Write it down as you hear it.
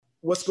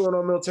What's going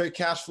on, Military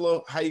Cash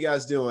Flow? How you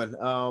guys doing?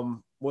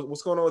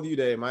 What's going on with you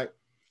today, Mike?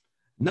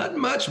 Nothing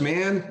much,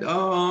 man.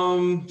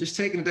 Just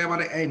taking it day by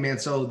day. Hey, man.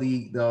 So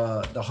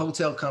the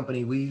hotel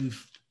company,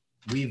 we've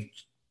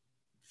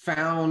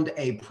found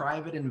a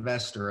private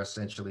investor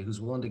essentially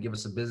who's willing to give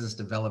us a business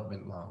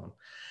development loan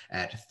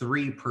at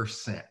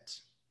 3%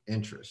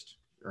 interest.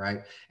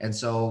 Right. And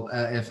so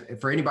if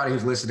for anybody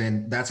who's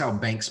listening, that's how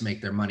banks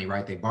make their money,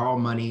 right? They borrow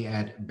money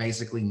at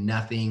basically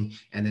nothing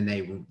and then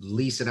they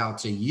lease it out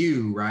to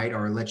you, right?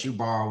 Or let you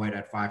borrow it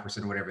at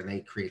 5% or whatever, and they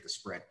create the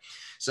spread.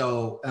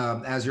 So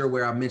as you're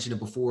aware, I mentioned it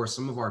before,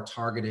 some of our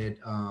targeted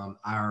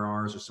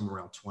IRRs are somewhere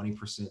around 20%,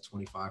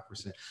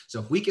 25%. So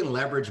if we can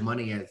leverage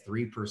money at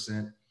 3%,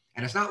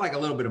 and it's not like a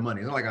little bit of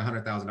money, it's not like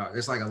 $100,000,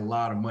 it's like a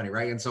lot of money,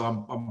 right? And so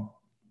I'm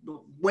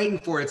waiting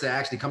for it to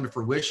actually come to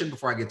fruition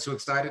before I get too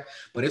excited.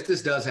 But if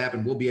this does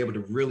happen, we'll be able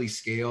to really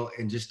scale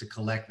and just to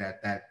collect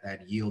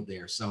that yield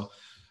there. So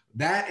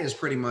that is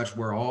pretty much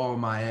where all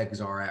my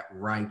eggs are at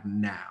right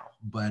now.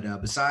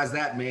 But besides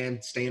that,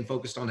 man, staying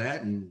focused on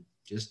that and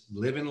just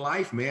living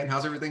life, man.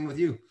 How's everything with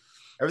you?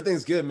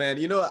 Everything's good, man.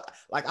 You know,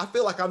 like I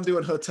feel like I'm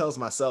doing hotels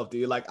myself,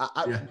 dude. Like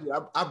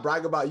I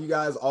brag about you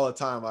guys all the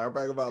time. Like I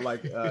brag about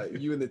like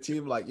you and the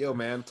team. Like, yo,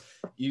 man,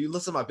 you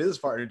listen to my business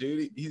partner,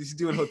 dude. He's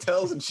doing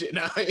hotels and shit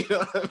now. You know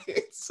what I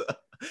mean? So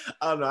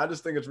I don't know. I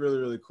just think it's really,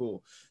 really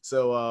cool.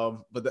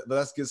 So, but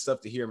that's good stuff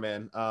to hear,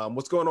 man.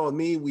 What's going on with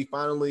me? We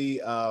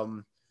finally,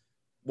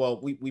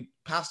 we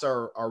passed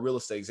our real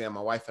estate exam,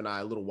 my wife and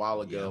I, a little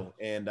while ago,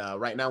 and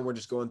right now we're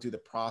just going through the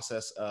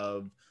process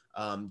of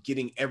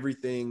getting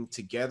everything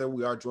together.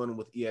 We are joining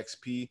with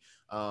EXP.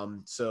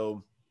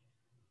 So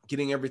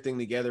getting everything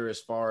together as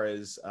far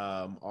as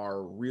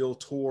our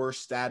realtor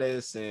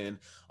status and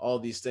all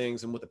these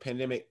things. And with the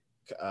pandemic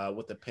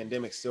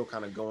still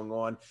kind of going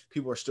on,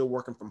 people are still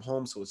working from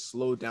home. So it's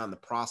slowed down the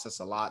process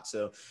a lot.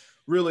 So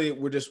really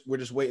we're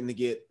just waiting to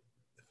get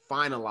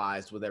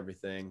finalized with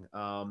everything.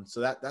 So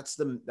that's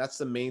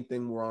the main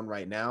thing we're on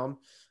right now.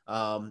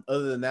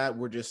 Other than that,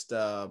 we're just,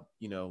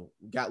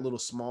 got little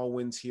small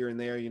wins here and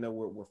there. You know,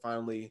 we're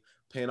finally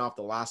paying off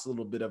the last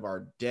little bit of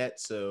our debt.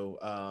 So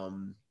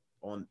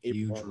on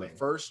April the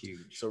 1st.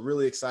 So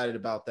really excited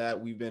about that.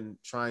 We've been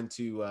trying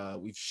to,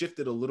 we've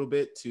shifted a little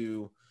bit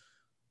to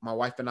my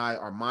wife and I,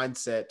 our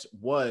mindset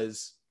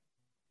was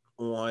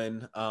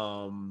on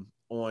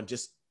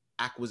just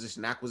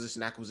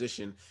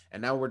acquisition.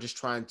 And now we're just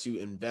trying to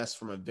invest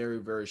from a very,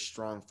 very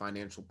strong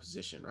financial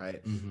position,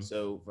 right? Mm-hmm.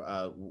 So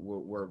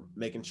we're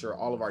making sure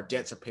all of our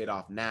debts are paid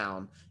off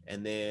now,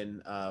 and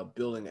then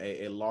building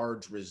a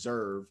large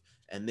reserve.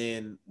 And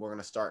then we're going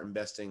to start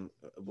investing.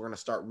 We're going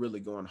to start really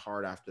going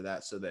hard after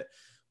that. So that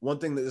one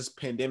thing that this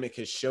pandemic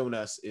has shown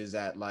us is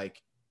that,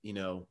 like, you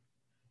know,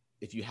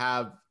 if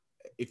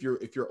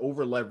you're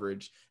over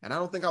leveraged, and I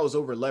don't think I was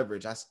over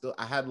leveraged.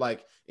 I had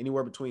like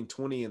anywhere between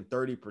 20 and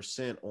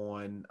 30%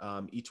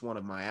 on each one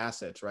of my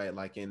assets, right?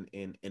 Like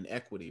in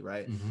equity,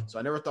 right? Mm-hmm. So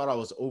I never thought I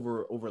was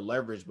over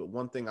leveraged, but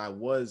one thing I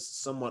was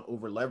somewhat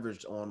over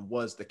leveraged on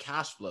was the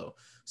cash flow.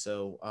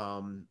 So,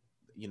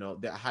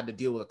 that I had to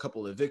deal with a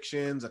couple of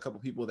evictions, a couple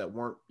of people that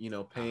weren't,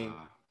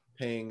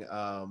 paying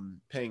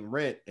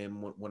rent.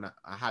 And when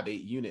I have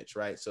 8 units,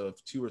 right? So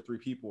if 2 or 3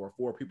 people or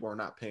 4 people are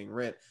not paying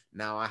rent,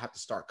 now I have to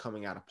start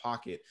coming out of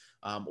pocket,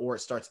 or it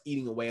starts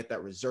eating away at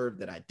that reserve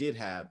that I did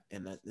have.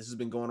 And this has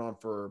been going on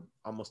for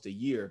almost a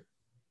year.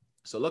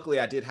 So luckily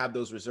I did have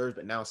those reserves,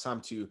 but now it's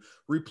time to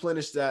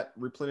replenish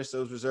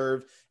those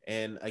reserves.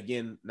 And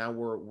again, now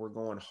we're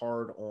going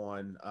hard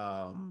on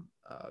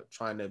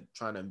trying to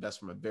invest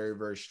from a very,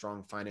 very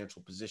strong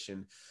financial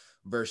position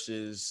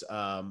versus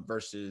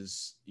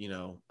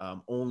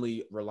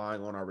only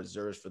relying on our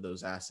reserves for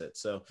those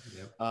assets. So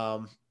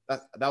that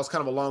was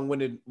kind of a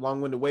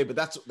long-winded way, but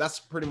that's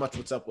pretty much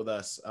what's up with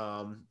us.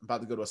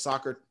 About to go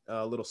to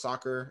a little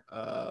soccer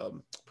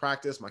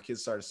practice. My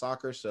kids started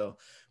soccer, so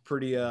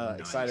pretty nice.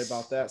 Excited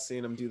about that,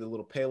 seeing them do the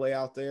little Pele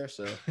out there.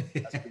 So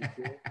that's pretty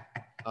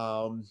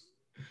cool.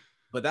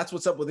 But that's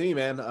what's up with me,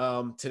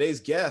 man. Today's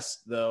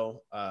guest,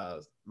 though,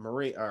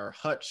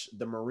 Hutch,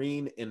 the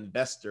Marine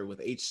Investor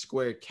with H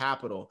Squared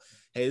Capital.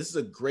 Hey, this is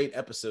a great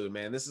episode,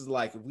 man. This is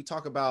like, if we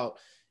talk about,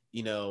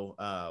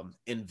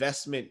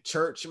 investment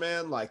church,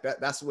 man, like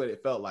that's what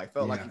it felt like.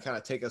 Like he kind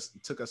of took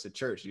us to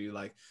church. You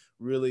like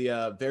really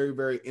very,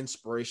 very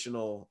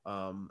inspirational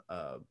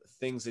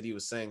things that he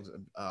was saying.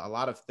 A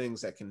lot of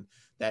things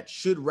that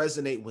should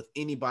resonate with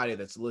anybody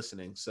that's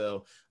listening.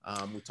 So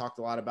we talked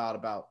a lot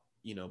about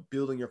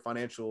building your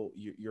financial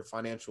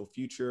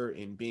future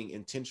and being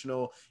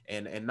intentional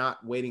and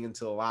not waiting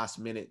until the last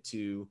minute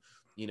to,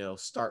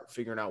 start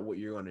figuring out what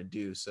you're going to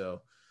do.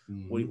 So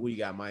what do you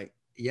got, Mike?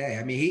 Yeah.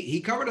 I mean,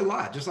 he covered a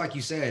lot, just like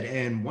you said.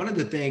 And one of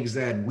the things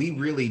that we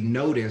really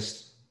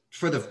noticed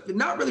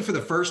not really for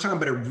the first time,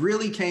 but it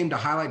really came to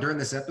highlight during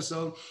this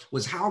episode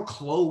was how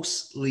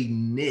closely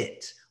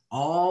knit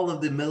all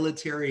of the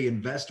military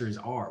investors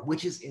are,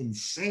 which is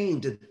insane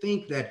to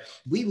think that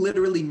we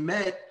literally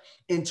met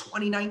in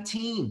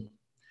 2019.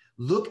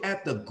 Look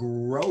at the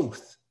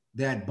growth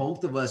that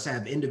both of us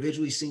have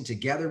individually seen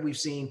together. We've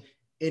seen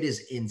it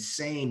is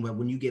insane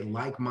when you get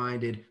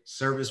like-minded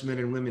servicemen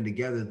and women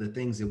together, the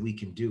things that we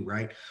can do,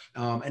 right?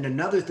 And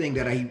another thing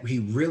that he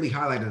really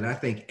highlighted that I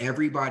think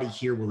everybody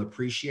here will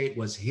appreciate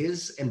was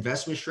his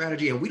investment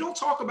strategy. And we don't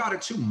talk about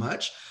it too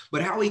much,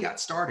 but how he got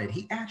started.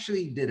 He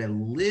actually did a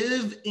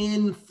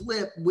live-in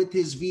flip with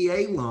his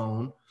VA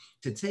loan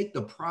to take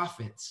the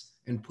profits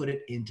and put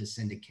it into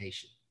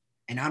syndication.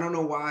 And I don't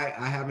know why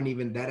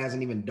that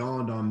hasn't even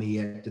dawned on me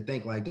yet to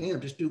think like,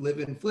 damn, just do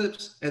live-in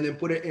flips and then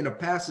put it in a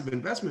passive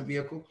investment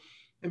vehicle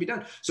and be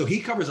done. So he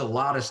covers a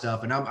lot of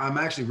stuff. And I'm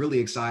actually really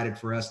excited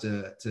for us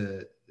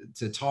to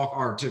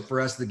talk for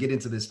us to get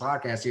into this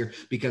podcast here,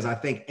 because I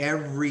think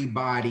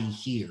everybody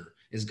here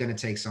is going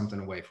to take something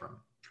away from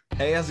it.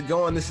 Hey, how's it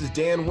going? This is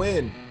Dan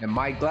Wynn and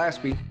Mike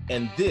Glaspie.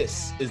 And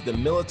this is the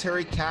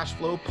Military Cash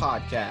Flow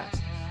Podcast,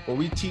 where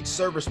we teach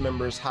service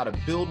members how to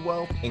build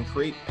wealth and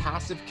create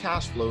passive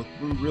cash flow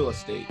through real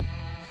estate.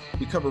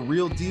 We cover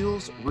real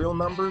deals, real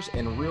numbers,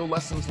 and real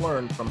lessons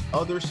learned from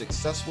other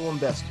successful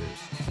investors.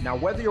 Now,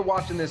 whether you're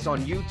watching this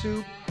on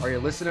YouTube or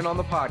you're listening on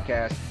the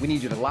podcast, we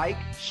need you to like,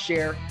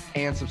 share,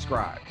 and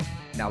subscribe.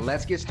 Now,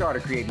 let's get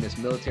started creating this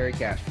military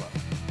cash flow.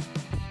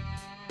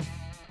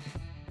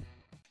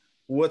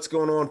 What's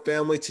going on,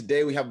 family?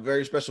 Today, we have a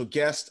very special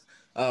guest.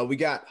 We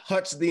got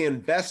Hutch the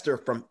Investor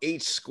from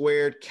H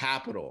Squared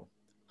Capital.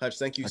 Hutch,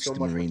 thank you so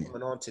much for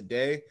coming on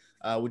today.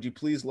 Would you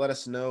please let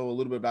us know a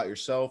little bit about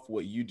yourself,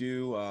 what you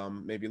do,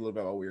 maybe a little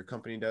bit about what your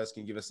company does?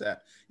 Can you give us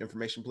that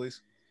information,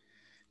 please?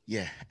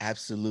 Yeah,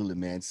 absolutely,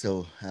 man.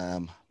 So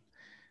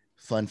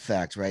fun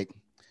fact, right?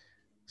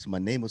 So my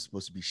name was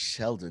supposed to be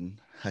Sheldon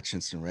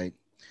Hutchinson, right?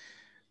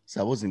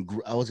 So I was in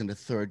the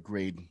third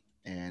grade,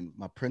 and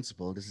my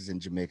principal, this is in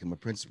Jamaica, my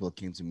principal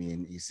came to me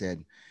and he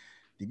said,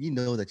 "Did you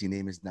know that your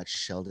name is not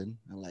Sheldon?"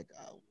 I'm like,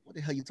 what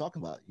the hell are you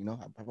talking about? You know,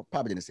 I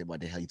probably didn't say what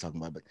the hell you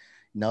talking about, but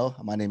no,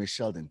 my name is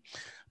Sheldon.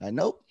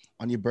 Nope,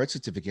 on your birth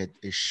certificate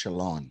is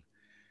Shalon,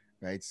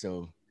 right?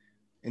 So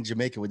in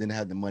Jamaica, we didn't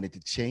have the money to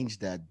change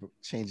that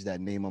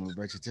name on my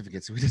birth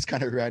certificate. So we just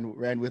kind of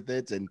ran with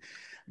it and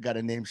got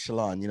a name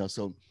Shalon, you know,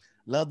 so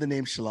love the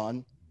name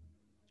Shalon,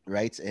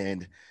 right?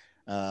 And,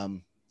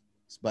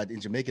 but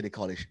in Jamaica, they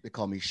call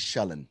me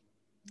Shellon,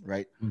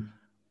 right? Mm.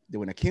 Then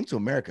when I came to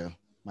America,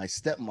 my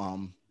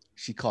stepmom,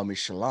 she called me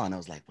Shalon. I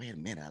was like, wait a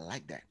minute, I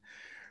like that,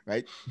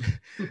 right?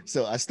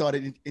 So I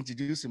started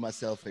introducing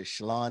myself as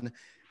Shalon.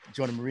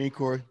 Joined the Marine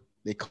Corps,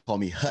 they call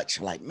me Hutch.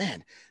 I'm like,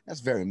 man, that's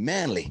very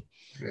manly,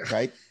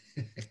 right?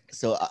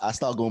 So I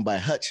started going by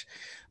Hutch.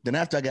 Then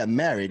after I got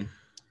married,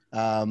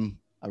 I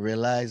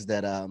realized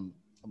that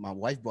my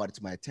wife brought it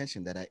to my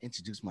attention that I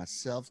introduced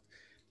myself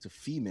to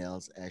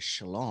females as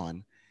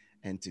Shalon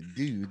and to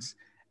dudes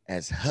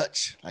as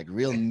Hutch, like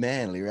real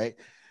manly, right?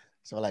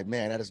 So I'm like,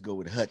 man, I just go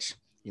with Hutch,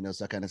 you know,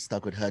 so I kind of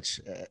stuck with Hutch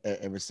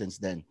ever since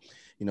then,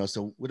 you know.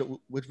 So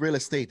with real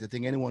estate, I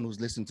think anyone who's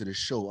listening to the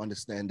show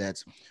understand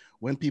that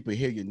when people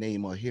hear your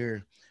name or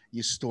hear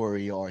your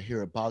story or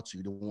hear about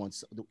you,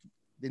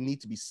 there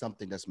need to be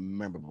something that's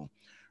memorable,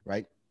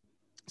 right?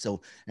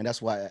 So, and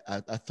that's why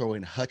I throw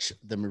in Hutch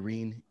the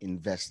Marine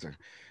Investor,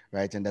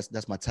 right? And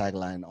that's my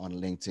tagline on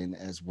LinkedIn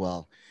as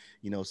well,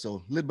 you know.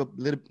 So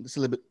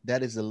that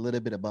is a little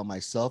bit about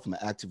myself. I'm an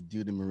active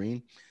duty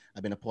Marine.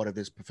 I've been a part of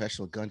this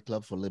professional gun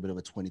club for a little bit over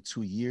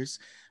 22 years.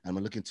 I'm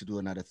looking to do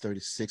another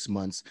 36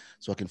 months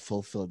so I can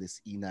fulfill this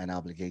E9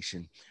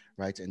 obligation,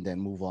 right? And then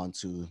move on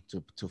to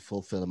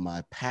fulfill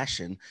my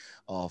passion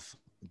of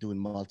doing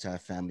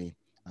multifamily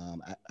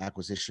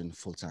acquisition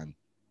full-time,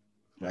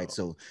 right? Oh.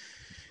 So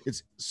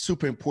it's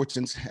super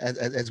important,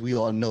 as we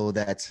all know,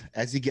 that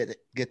as you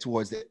get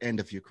towards the end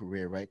of your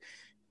career, right?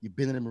 You've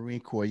been in the Marine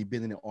Corps, you've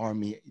been in the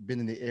Army, you've been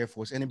in the Air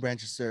Force, any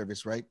branch of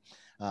service, right?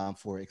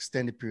 For an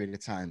extended period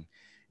of time.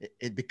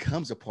 It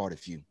becomes a part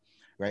of you,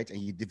 right? And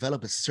you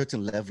develop a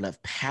certain level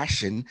of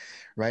passion,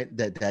 right?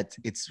 That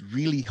it's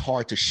really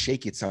hard to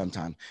shake it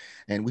sometimes.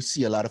 And we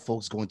see a lot of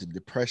folks going to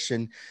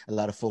depression. A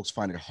lot of folks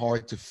find it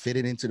hard to fit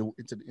it into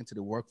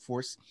the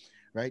workforce,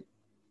 right?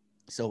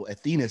 So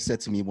Athena said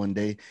to me one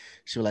day,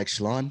 she was like,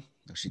 Shalon,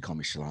 she called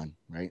me Shalon,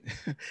 right?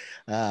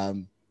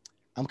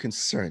 I'm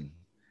concerned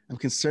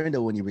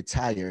that when you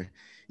retire,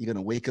 you're going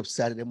to wake up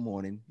Saturday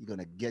morning, you're going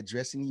to get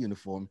dressed in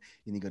uniform,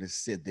 and you're going to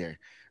sit there,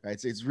 right?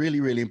 So it's really,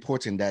 really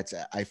important that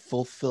I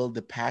fulfill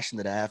the passion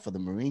that I have for the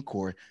Marine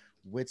Corps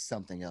with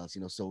something else,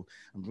 you know. So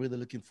I'm really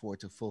looking forward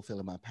to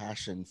fulfilling my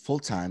passion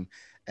full-time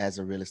as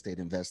a real estate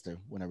investor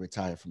when I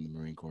retire from the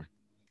Marine Corps.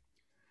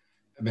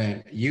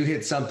 Man, you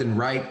hit something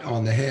right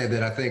on the head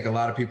that I think a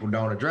lot of people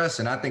don't address.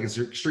 And I think it's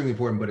extremely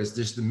important, but it's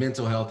just the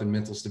mental health and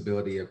mental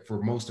stability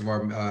for most of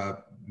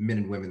our men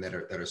and women that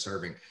are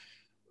serving.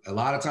 A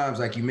lot of times,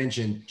 like you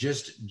mentioned,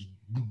 just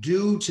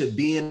due to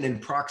being in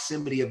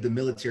proximity of the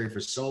military for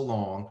so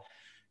long,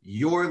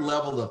 your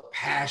level of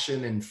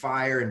passion and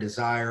fire and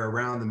desire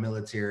around the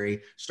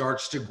military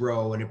starts to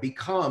grow and it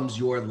becomes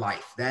your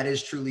life. That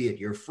is truly it.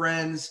 Your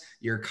friends,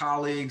 your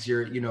colleagues,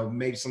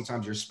 maybe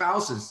sometimes your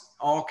spouses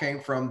all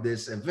came from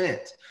this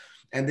event.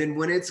 And then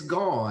when it's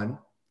gone,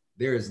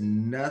 there is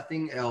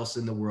nothing else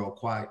in the world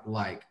quite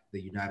like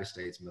the United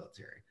States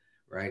military.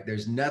 right?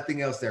 There's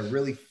nothing else that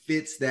really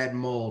fits that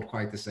mold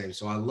quite the same.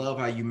 So I love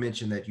how you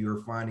mentioned that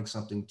you're finding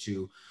something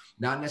to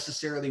not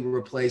necessarily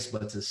replace,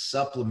 but to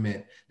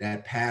supplement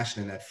that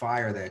passion and that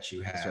fire that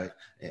you have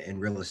in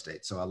real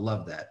estate. So I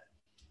love that.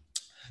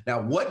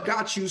 Now, what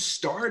got you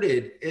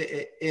started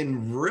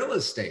in real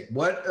estate?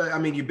 What I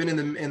mean, you've been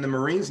in the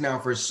Marines now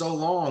for so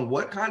long.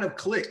 What kind of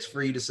clicked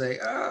for you to say,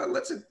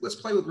 let's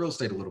play with real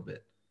estate a little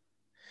bit?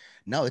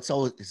 No, it's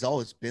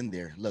always been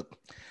there. Look,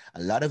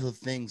 a lot of the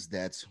things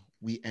that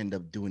we end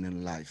up doing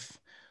in life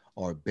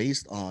are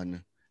based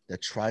on the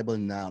tribal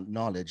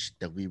knowledge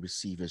that we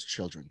receive as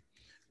children,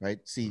 right?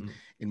 See,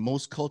 in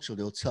most culture,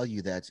 they'll tell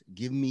you that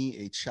give me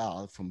a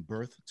child from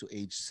birth to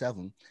age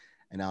 7,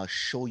 and I'll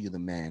show you the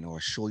man or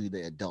show you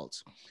the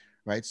adults,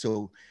 right?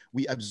 So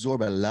we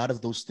absorb a lot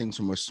of those things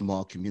from a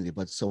small community.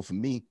 But so for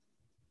me,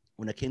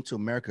 when I came to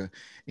America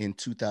in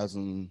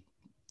 2000,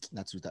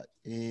 not 2000,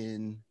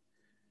 in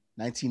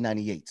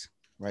 1998,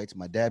 right?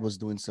 My dad was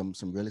doing some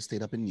real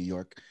estate up in New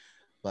York,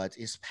 but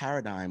his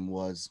paradigm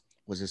was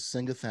a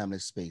single family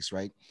space,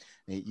 right?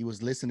 And he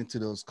was listening to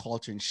those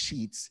culture and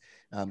sheets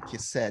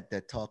cassette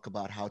that talk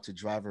about how to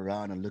drive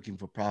around and looking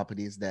for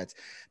properties that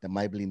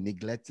might be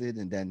neglected,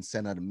 and then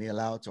send out a mail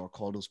out or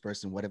call those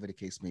person, whatever the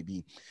case may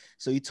be.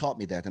 So he taught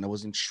me that, and I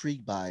was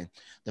intrigued by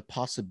the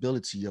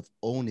possibility of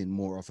owning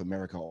more of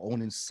America, or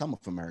owning some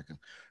of America,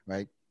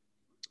 right?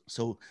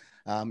 So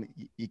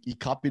he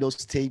copied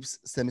those tapes,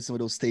 sent me some of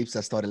those tapes.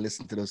 I started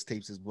listening to those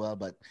tapes as well.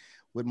 But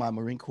with my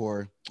Marine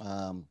Corps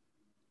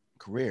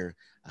career,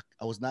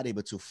 I was not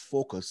able to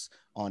focus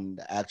on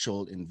the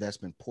actual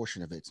investment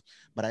portion of it.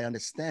 But I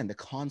understand the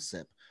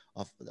concept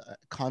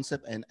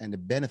and the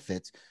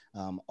benefit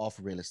of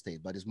real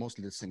estate. But it's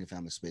mostly the single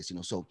family space, you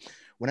know. So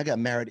when I got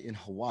married in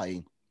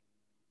Hawaii,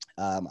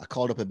 I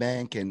called up a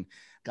bank and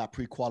got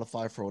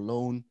pre-qualified for a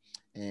loan,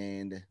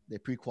 and they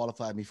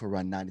pre-qualified me for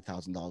around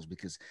 $90,000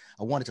 because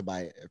I wanted to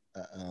buy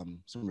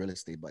some real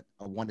estate, but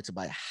I wanted to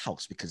buy a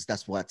house because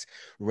that's what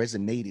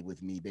resonated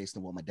with me based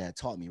on what my dad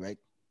taught me, right?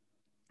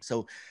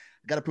 So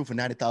I got approved for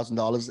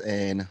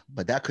 $90,000,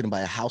 but that couldn't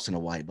buy a house in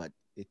Hawaii, but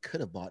it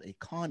could have bought a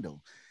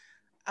condo.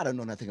 I don't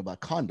know nothing about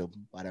condo,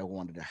 but I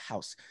wanted a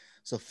house.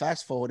 So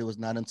fast forward, it was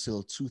not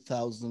until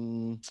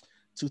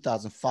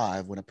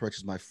 2005 when I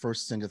purchased my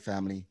first single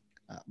family.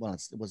 Well,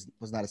 it was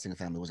not a single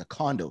family, it was a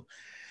condo.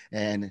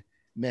 And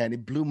man,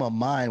 it blew my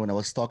mind when I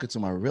was talking to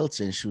my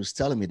realtor, and she was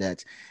telling me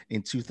that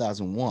in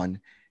 2001,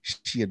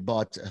 she had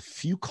bought a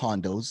few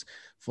condos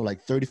for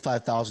like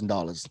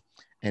 $35,000.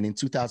 And in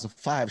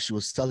 2005, she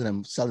was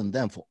selling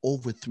them for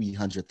over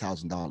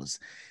 $300,000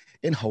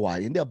 in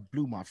Hawaii. And that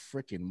blew my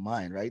freaking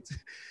mind, right?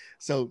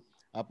 So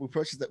we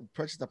purchased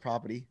the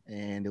property,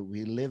 and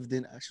we lived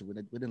in, actually,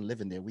 we didn't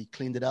live in there. We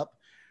cleaned it up,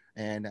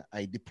 and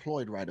I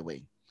deployed right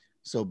away.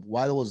 So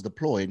while I was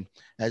deployed,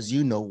 as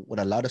you know, what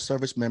a lot of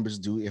service members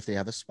do if they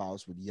have a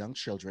spouse with young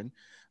children,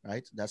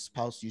 right? That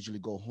spouse usually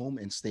go home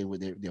and stay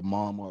with their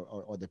mom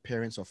or the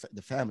parents or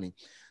the family,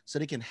 so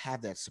they can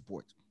have that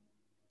support.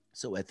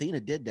 So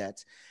Athena did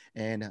that,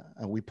 and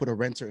we put a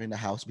renter in the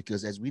house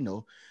because, as we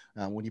know,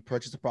 when you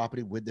purchase a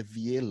property with the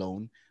VA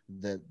loan,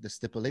 the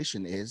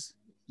stipulation is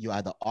you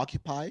either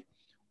occupy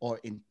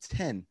or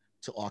intend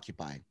to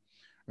occupy,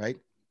 right?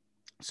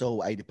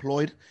 So I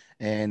deployed,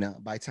 and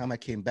by the time I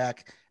came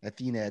back,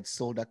 Athena had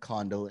sold that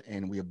condo,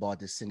 and we bought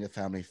this single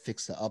family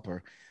fixer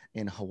upper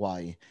in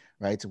Hawaii,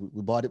 right? So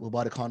we bought it. We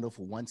bought a condo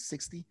for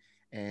 160,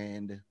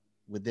 and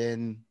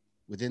within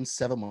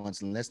 7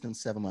 months, in less than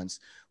 7 months,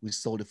 we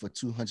sold it for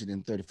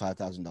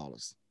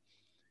 $235,000.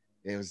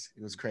 It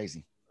was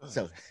crazy.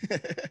 So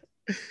it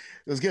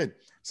was good.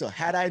 So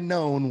had I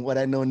known what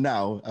I know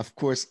now, of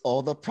course,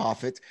 all the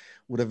profit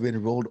would have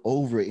been rolled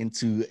over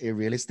into a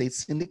real estate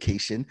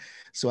syndication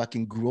so I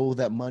can grow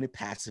that money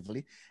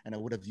passively. And I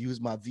would have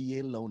used my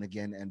VA loan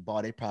again and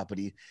bought a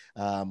property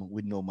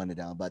with no money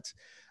down. But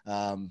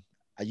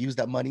I used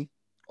that money,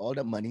 all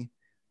that money,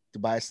 to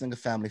buy a single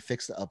family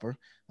fixer upper,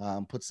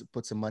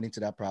 put some money into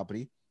that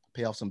property,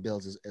 pay off some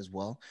bills as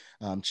well,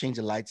 change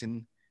the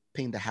lighting,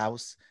 paint the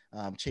house,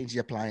 change the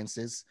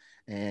appliances,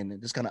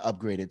 and just kind of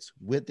upgrade it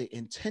with the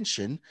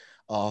intention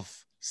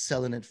of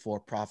selling it for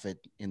profit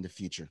in the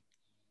future.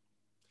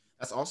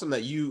 That's awesome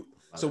that you.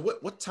 So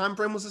what time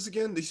frame was this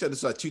again? You said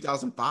this was like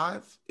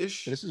 2005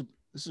 ish. This is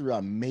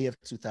around May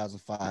of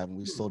 2005, and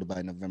we sold it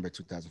by November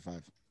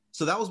 2005.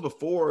 So that was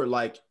before,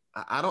 like,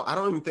 I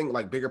don't even think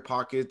like Bigger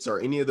Pockets or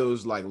any of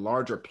those like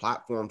larger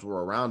platforms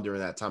were around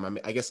during that time. I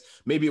mean, I guess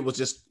maybe it was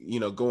just,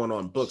 going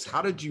on books.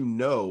 How did you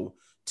know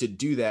to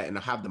do that and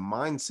have the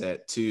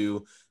mindset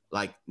to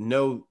like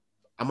know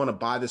I'm gonna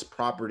buy this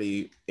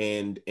property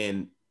and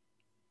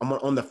I'm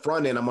on the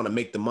front end, I'm going to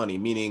make the money,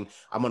 meaning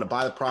I'm going to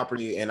buy the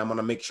property and I'm going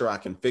to make sure I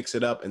can fix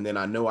it up. And then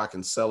I know I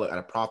can sell it at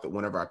a profit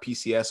whenever I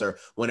PCS or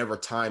whenever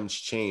times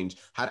change.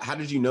 How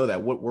did you know that?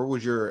 Where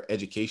was your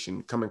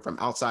education coming from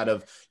outside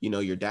of,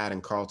 your dad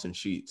and Carlton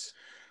Sheets?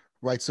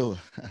 Right. So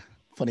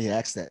funny you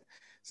asked that.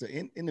 So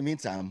in the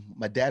meantime,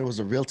 my dad was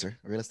a realtor,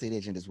 a real estate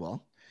agent as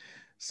well.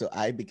 So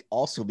I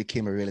also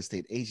became a real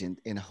estate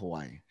agent in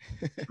Hawaii.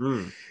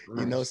 Mm,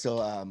 You know, nice.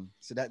 so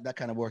that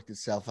kind of worked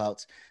itself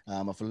out,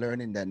 of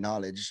learning that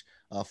knowledge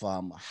of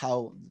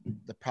how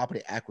the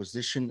property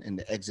acquisition and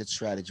the exit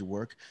strategy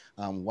work,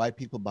 why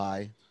people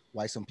buy,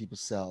 why some people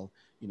sell,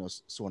 you know,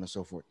 so on and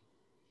so forth.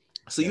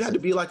 So you That's had to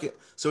it. be like,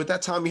 so at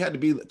that time you had to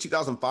be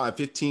 2005,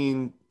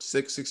 15,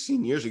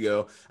 16 years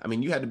ago. I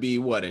mean, you had to be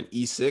what, an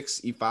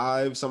E6,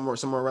 E5,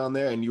 somewhere around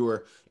there. And you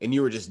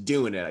were just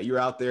doing it. You were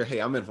out there. Hey,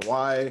 I'm in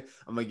Hawaii.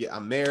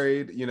 I'm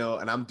married, you know,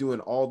 and I'm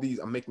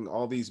making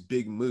all these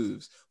big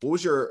moves.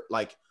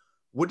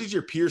 What did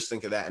your peers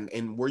think of that?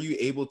 And were you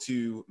able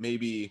to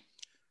maybe,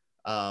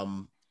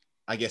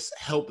 I guess,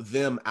 help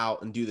them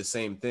out and do the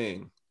same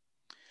thing?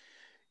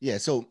 Yeah.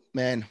 So,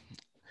 man,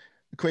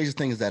 the crazy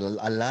thing is that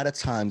a lot of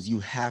times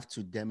you have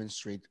to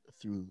demonstrate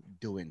through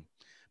doing,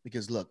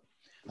 because look,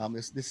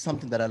 this is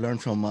something that I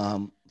learned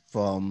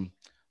from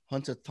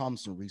Hunter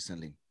Thompson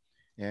recently,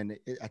 and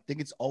I think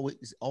it's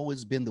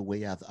always been the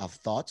way I've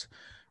thought,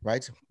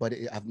 right? But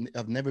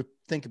I've never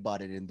think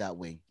about it in that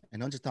way.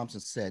 And Hunter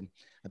Thompson said,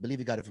 I believe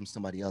he got it from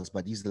somebody else,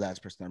 but he's the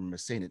last person I remember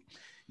saying it.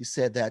 He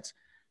said that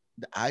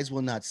the eyes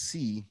will not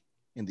see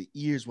and the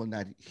ears will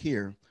not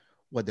hear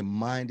what the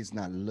mind is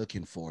not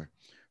looking for,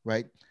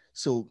 right?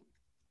 So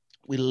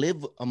we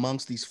live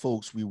amongst these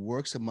folks, we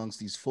work amongst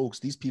these folks.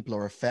 These people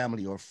are our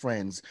family or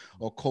friends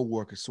or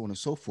co-workers, so on and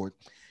so forth.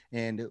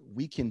 And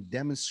we can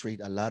demonstrate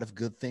a lot of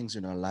good things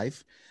in our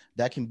life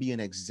that can be an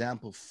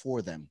example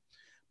for them.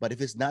 But if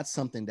it's not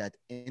something that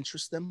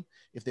interests them,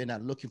 if they're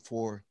not looking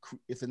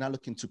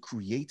to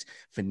create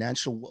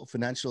financial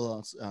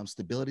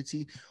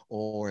stability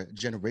or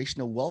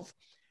generational wealth,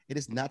 it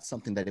is not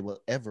something that they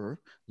will ever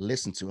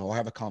listen to or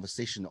have a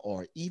conversation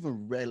or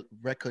even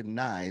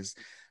recognize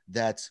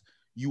that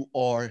you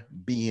are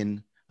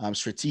being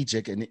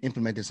strategic and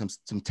implementing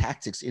some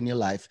tactics in your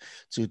life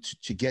to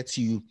get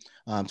you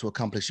to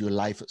accomplish your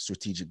life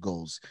strategic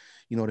goals.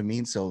 You know what I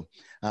mean? So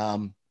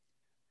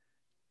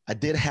I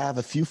did have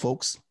a few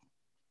folks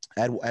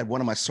at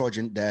one of my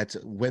sergeant that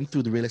went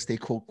through the real estate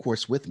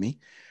course with me,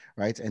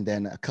 right? And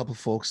then a couple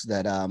folks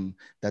that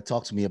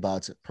talked to me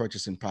about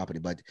purchasing property,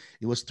 but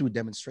it was through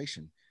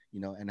demonstration, you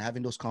know, and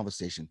having those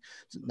conversations.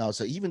 Now,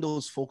 so even though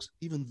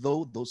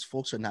those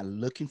folks are not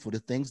looking for the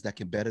things that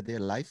can better their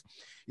life,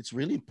 it's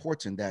really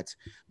important that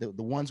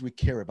the ones we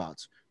care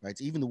about, right?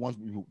 Even the ones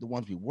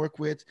we work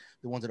with,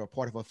 the ones that are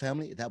part of our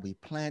family, that we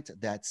plant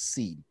that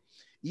seed.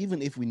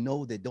 Even if we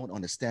know they don't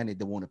understand it,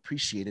 they won't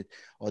appreciate it,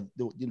 or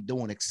they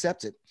won't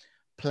accept it,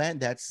 plant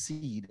that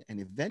seed, and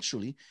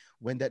eventually,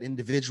 when that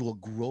individual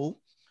grow,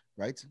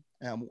 right?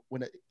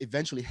 When I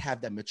eventually have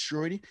that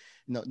maturity.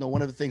 No,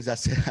 one of the things I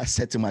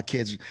said to my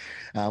kids,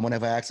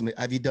 whenever I asked them,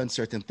 have you done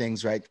certain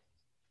things, right?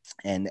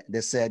 And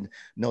they said,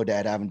 no,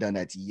 Dad, I haven't done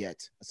that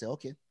yet. I said,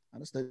 okay,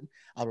 understood.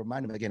 I'll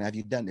remind them again, have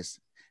you done this?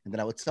 And then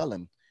I would tell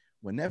them,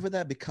 whenever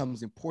that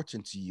becomes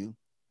important to you,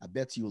 I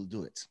bet you will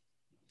do it,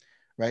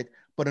 right?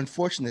 But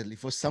unfortunately,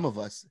 for some of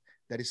us,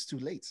 that is too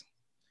late,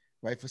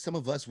 right? For some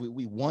of us,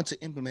 we want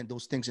to implement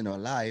those things in our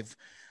life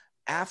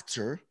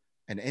after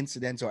an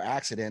incident or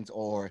accident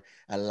or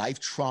a life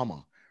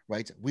trauma,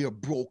 right? We are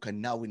broke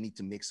and now we need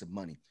to make some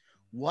money.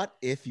 What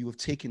if you have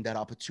taken that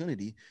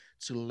opportunity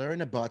to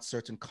learn about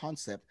certain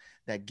concepts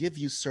that give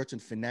you certain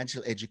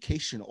financial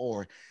education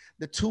or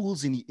the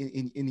tools in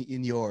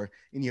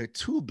your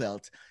tool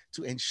belt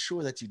to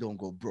ensure that you don't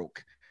go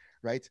broke,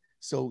 right?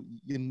 So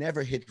you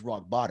never hit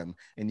rock bottom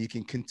and you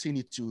can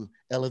continue to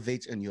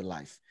elevate in your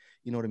life.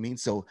 You know what I mean?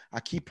 So I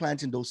keep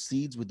planting those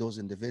seeds with those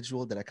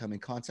individuals that I come in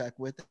contact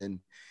with. And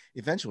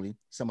eventually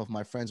some of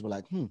my friends were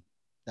like,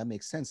 that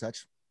makes sense,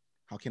 Hutch.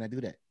 How can I do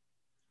that?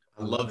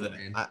 I I love love that. it,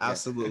 man. I Yeah.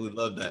 absolutely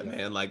love that, Yeah.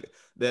 man. Like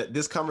that,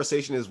 this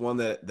conversation is one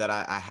that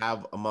I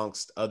have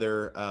amongst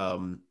other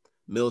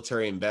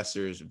military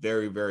investors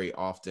very, very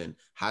often.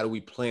 How do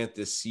we plant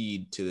this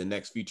seed to the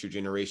next future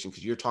generation?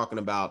 Because you're talking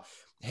about,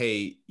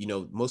 hey, you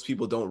know, most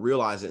people don't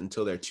realize it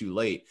until they're too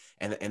late,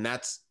 and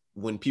that's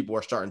when people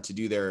are starting to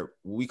do their,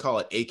 we call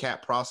it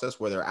ACAP process,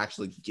 where they're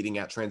actually getting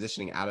at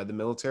transitioning out of the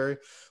military.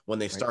 When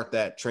they Right. start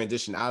that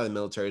transition out of the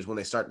military is when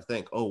they start to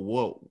think, oh,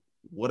 whoa,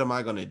 what am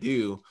I going to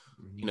do?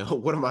 You know,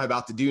 what am I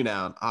about to do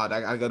now?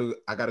 I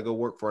gotta go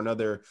work for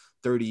another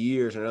 30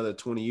 years or another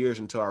 20 years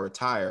until I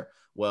retire.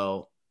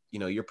 Well, you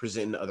know, you're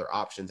presenting other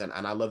options, and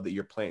I love that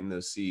you're planting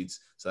those seeds.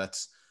 So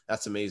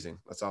that's amazing.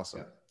 That's Yeah.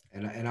 awesome.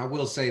 And I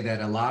will say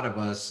that a lot of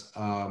us,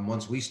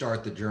 once we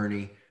start the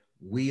journey,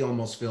 we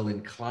almost feel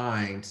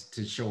inclined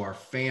to show our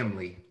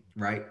family,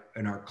 right,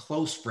 and our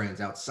close friends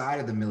outside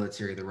of the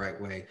military the right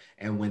way.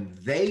 And when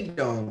they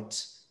don't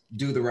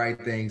do the right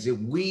things,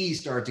 we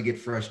start to get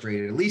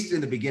frustrated, at least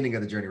in the beginning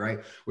of the journey, right?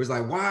 Where it's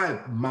like,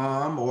 why,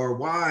 mom, or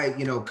why,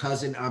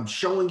 cousin, I'm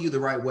showing you the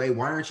right way.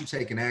 Why aren't you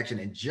taking action?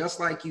 And just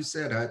like you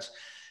said, Hutch,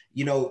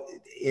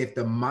 if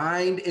the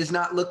mind is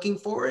not looking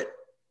for it,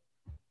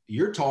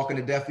 you're talking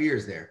to deaf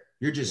ears there.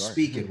 You're just You are.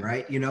 speaking,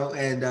 right? You know,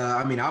 and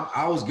I mean,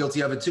 I was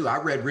guilty of it too. I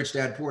read Rich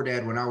Dad Poor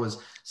Dad when I was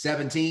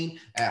 17,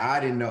 and I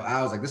didn't know.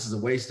 I was like, this is a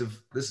waste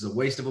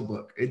of a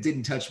book. It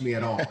didn't touch me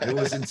at all. It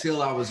was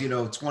until I was,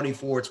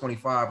 24,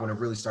 25 when it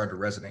really started to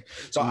resonate.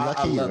 So I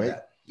Lucky you, love right?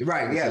 that.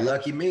 Right. Yeah.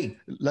 Lucky me.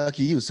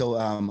 Lucky you.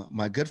 So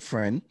my good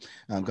friend,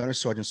 Gunner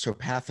Sergeant Sir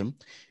Patham,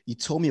 he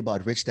told me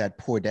about Rich Dad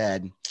Poor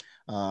Dad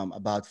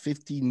about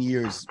 15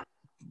 years,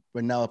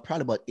 but now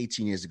probably about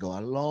 18 years ago,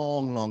 a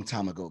long, long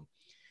time ago.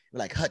 We're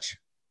like, Hutch,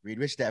 read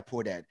Rich Dad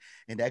Poor Dad.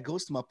 And that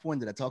goes to my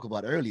point that I talked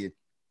about earlier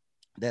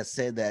that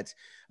said that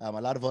a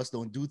lot of us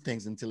don't do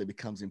things until it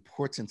becomes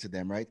important to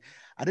them, right?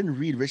 I didn't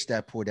read Rich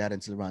Dad Poor Dad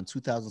until around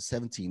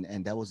 2017,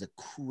 and that was a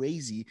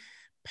crazy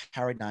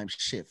paradigm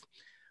shift.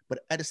 But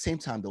at the same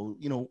time, though,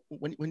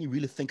 when you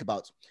really think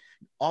about,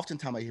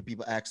 oftentimes I hear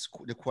people ask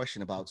the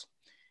question about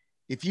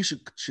if you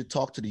should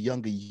talk to the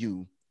younger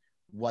you,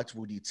 what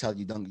would you tell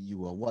you younger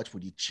you, or what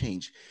would you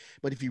change?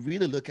 But if you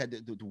really look at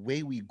the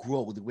way we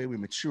grow, the way we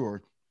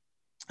mature,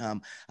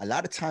 a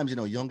lot of times,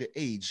 younger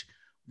age,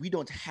 we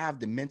don't have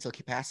the mental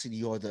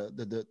capacity or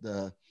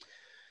the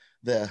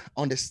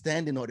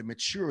understanding or the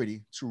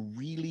maturity to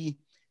really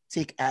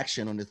take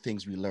action on the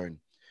things we learn.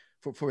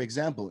 For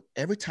example,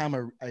 every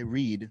time I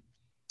read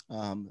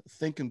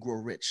Think and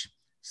Grow Rich,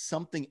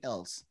 something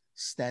else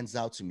stands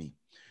out to me,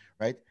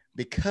 right?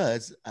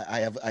 Because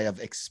I have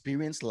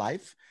experienced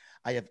life.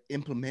 I have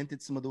implemented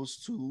some of those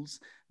tools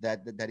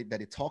that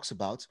it talks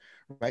about,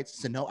 right?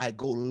 So now I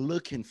go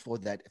looking for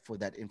that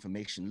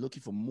information,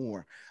 looking for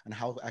more on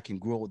how I can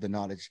grow the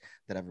knowledge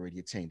that I've already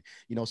attained.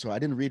 So I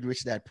didn't read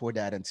Rich Dad Poor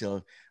Dad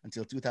until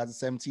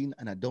 2017,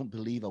 and I don't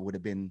believe I would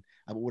have been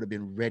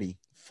ready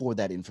for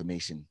that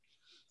information.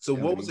 So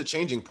what was the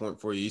changing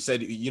point for you? You said,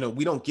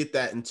 we don't get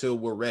that until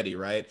we're ready,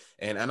 right?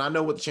 And I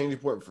know what the changing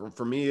point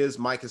for me is.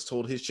 Mike has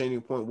told his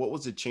changing point. What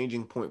was the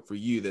changing point for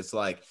you that's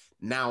like,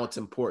 now it's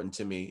important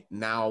to me.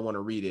 Now I want to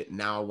read it.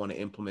 Now I want to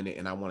implement it,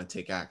 and I want to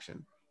take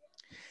action.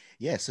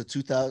 Yeah, so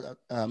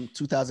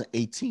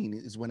 2018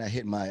 is when I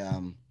hit my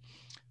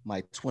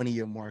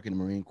 20-year mark in the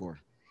Marine Corps,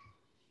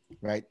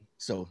 right?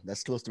 So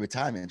that's close to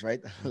retirement, right?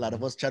 A lot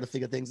of us try to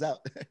figure things out.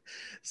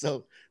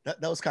 So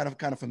that was kind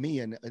of for me.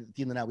 And at the end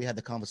of the night, we had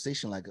the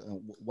conversation like,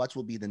 what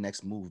will be the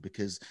next move?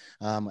 Because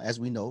as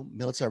we know,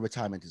 military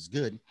retirement is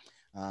good,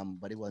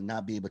 but it will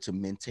not be able to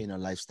maintain a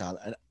lifestyle.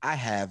 And I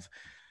have,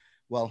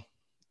 well,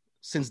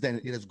 since then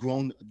it has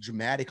grown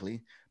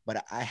dramatically,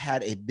 but I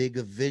had a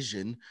bigger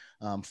vision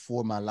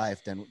for my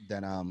life than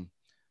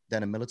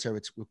a military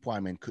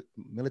retirement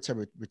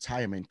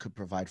could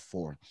provide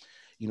for.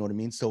 You know what I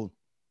mean? So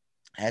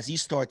as you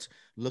start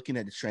looking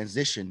at the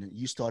transition,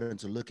 you started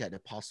to look at the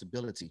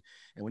possibility.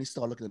 And when you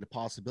start looking at the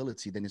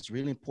possibility, then it's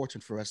really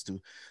important for us to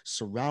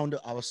surround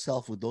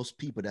ourselves with those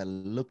people that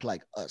look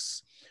like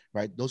us,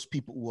 right? Those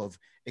people who have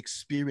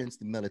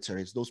experienced the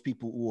military, those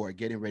people who are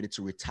getting ready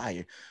to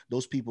retire,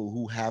 those people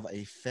who have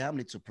a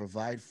family to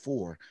provide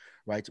for,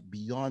 right,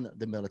 beyond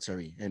the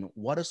military. And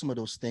what are some of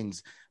those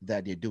things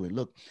that they're doing?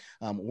 Look,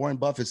 Warren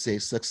Buffett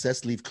says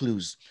success leaves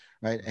clues,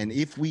 right? And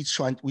if we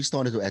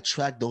started to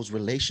attract those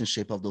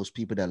relationships of those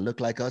people that look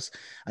like us,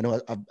 I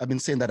know I've been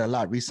saying that a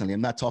lot recently.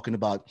 I'm not talking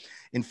about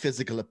in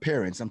physical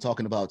appearance. I'm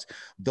talking about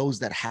those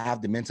that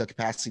have the mental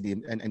capacity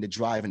and the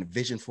drive and the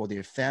vision for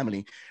their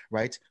family,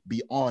 right,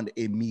 beyond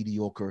a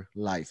mediocre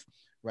life.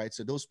 Right.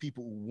 So those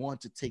people who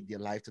want to take their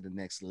life to the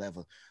next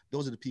level,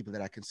 those are the people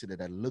that I consider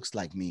that looks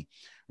like me.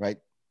 Right.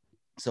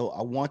 So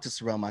I want to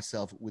surround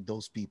myself with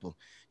those people,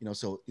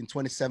 so in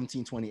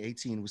 2017,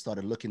 2018, we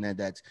started looking at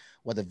that,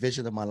 what the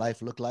vision of my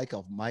life looked like,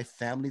 of my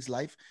family's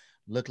life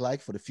look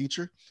like for the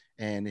future.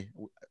 And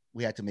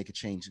we had to make a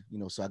change,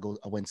 so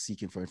I went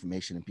seeking for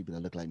information and people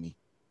that look like me.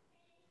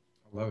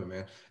 I love it,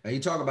 man. And you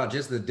talk about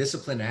just the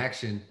disciplined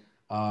action.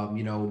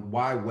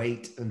 Why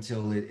wait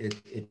until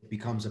it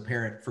becomes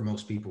apparent for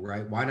most people,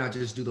 right? Why not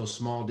just do those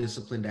small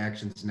disciplined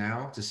actions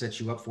now to set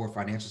you up for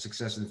financial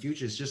success in the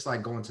future? It's just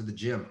like going to the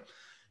gym.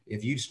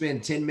 If you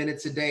spend 10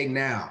 minutes a day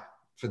now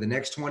for the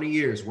next 20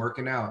 years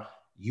working out,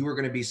 you are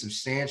going to be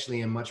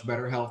substantially in much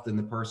better health than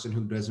the person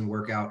who doesn't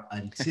work out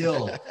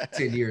until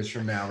 10 years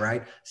from now,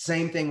 right?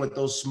 Same thing with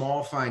those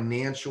small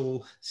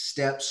financial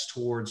steps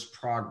towards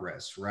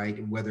progress,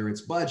 right? Whether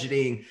it's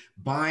budgeting,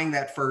 buying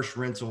that first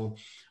rental,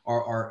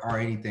 or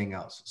anything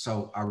else.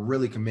 So I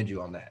really commend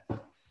you on that.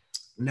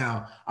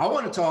 Now, I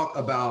want to talk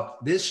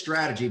about this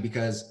strategy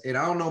because, and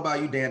I don't know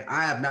about you, Dan,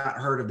 I have not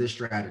heard of this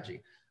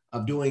strategy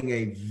of doing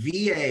a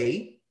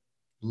VA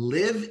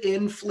live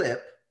in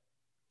flip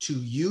to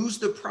use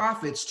the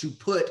profits to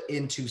put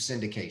into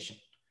syndication.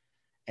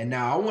 And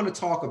now I want to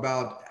talk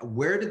about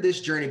where did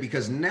this journey,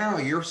 because now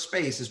your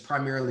space is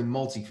primarily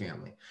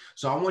multifamily.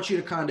 So I want you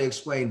to kind of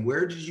explain,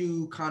 where did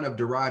you kind of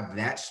derive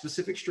that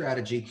specific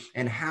strategy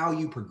and how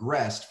you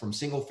progressed from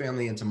single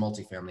family into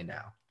multifamily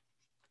now?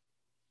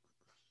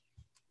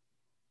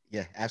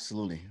 Yeah,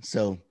 absolutely.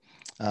 So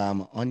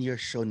on your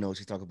show notes,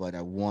 you talk about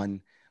that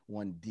one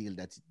deal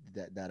that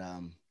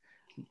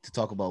to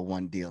talk about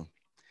one deal.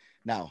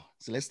 Now,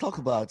 so let's talk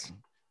about,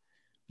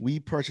 we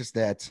purchased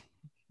that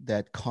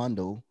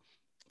condo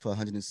for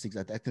 106.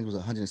 I think it was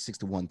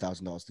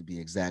 $161,000 to be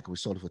exact. We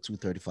sold it for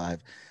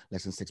 235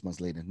 less than 6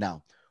 months later.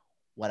 Now,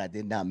 what I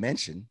did not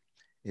mention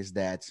is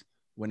that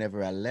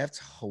whenever I left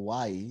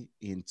Hawaii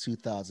in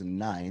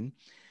 2009,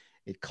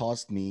 it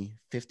cost me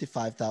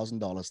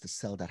 $55,000 to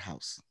sell that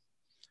house.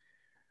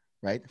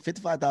 Right,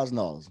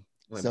 $55,000.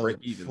 So break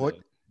even.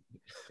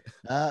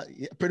 yeah,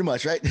 pretty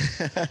much, right?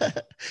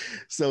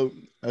 So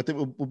I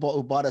think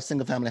we bought a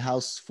single family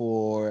house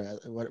for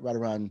right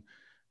around,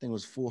 I think it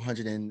was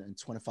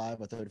 425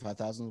 or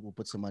 35,000. We'll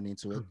put some money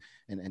into it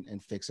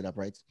and fix it up,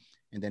 right?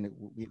 And then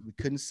we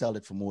couldn't sell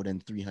it for more than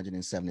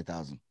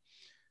 370,000,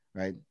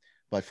 right?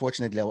 But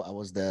fortunately, I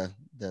was the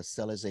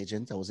seller's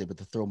agent. I was able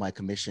to throw my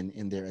commission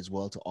in there as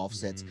well to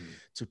offset,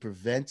 to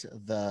prevent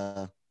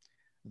the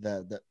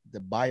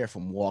buyer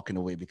from walking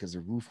away because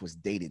the roof was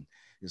dated.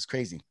 It was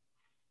crazy.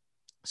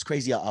 It's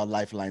crazy how our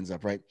life lines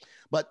up, right?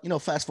 But, you know,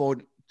 fast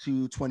forward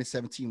to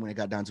 2017 when I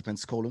got down to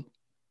Pensacola.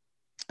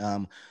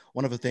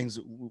 One of the things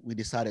we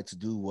decided to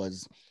do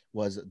was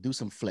do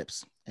some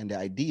flips. And the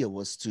idea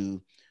was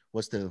to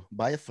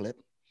buy a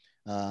flip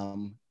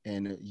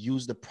and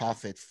use the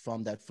profit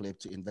from that flip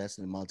to invest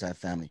in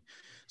multifamily.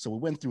 So we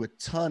went through a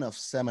ton of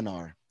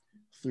seminar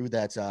through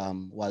that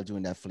while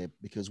doing that flip,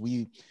 because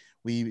we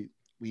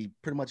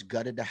pretty much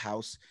gutted the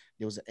house.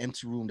 There was an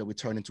empty room that we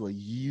turned into a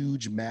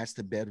huge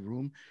master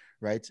bedroom,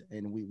 right?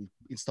 And we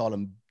installed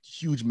a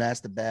huge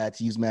master bath,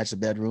 huge master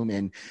bedroom,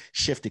 and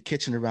shifted the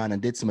kitchen around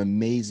and did some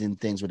amazing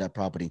things with that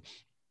property.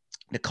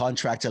 The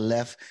contractor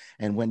left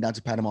and went down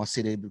to Panama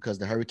City because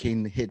the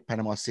hurricane hit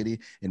Panama City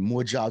and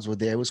more jobs were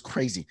there. It was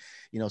crazy,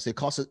 you know. So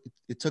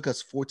it took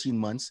us 14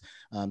 months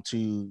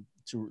to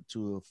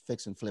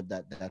fix and flip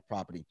that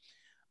property,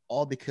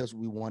 all because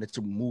we wanted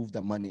to move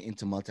that money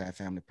into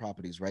multifamily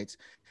properties, right?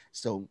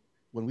 So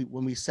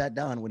when we sat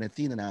down, when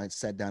Athena and I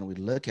sat down, we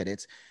look at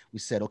it, we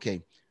said,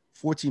 okay,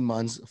 14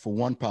 months for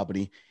one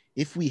property.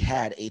 If we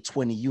had a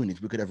 20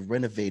 units, we could have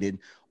renovated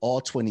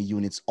all 20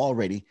 units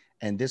already,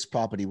 and this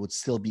property would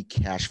still be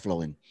cash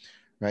flowing,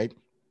 right?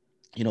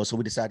 You know, so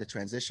we decided to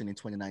transition in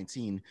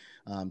 2019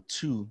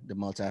 to the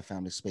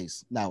multifamily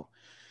space. Now,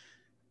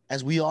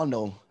 as we all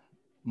know,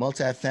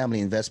 multifamily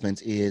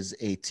investment is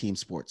a team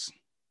sports.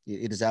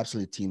 It is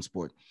absolutely a team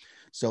sport.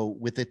 So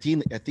with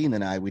Athena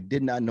and I, we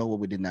did not know what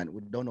we did not.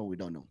 We don't know what we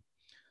don't know.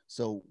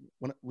 So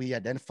when we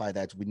identify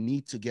that we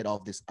need to get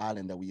off this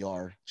island that we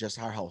are, just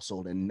our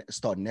household, and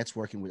start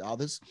networking with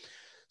others.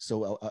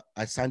 So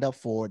I signed up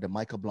for the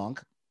Michael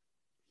Blanc.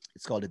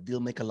 It's called the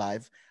Dealmaker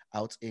Live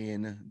out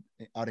in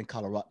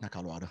Colorado, not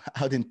Colorado,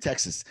 out in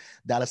Texas,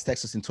 Dallas,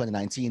 Texas in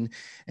 2019.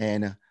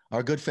 And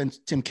our good friend,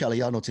 Tim Kelly,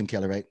 y'all know Tim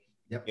Kelly, right?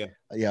 Yep.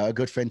 Yeah, our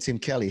good friend Tim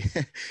Kelly.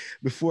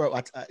 Before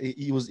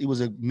he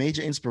was a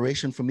major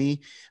inspiration for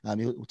me.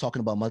 He was talking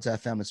about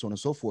multifamily, so on and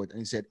so forth.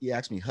 And he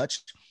asked me,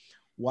 Hutch,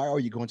 why are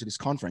you going to this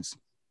conference?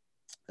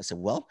 I said,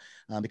 well,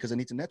 because I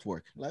need to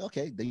network. Like,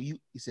 okay. He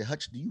said,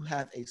 Hutch, do you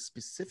have a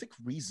specific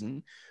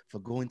reason for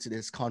going to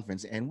this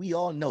conference? And we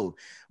all know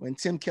when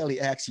Tim Kelly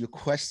asks you a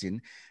question,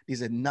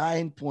 there's a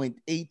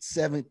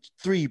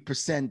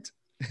 9.873%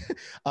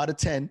 out of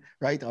 10,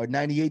 right? Or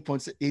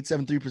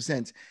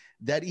 98.873%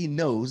 that he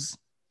knows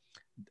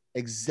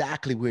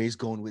exactly where he's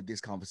going with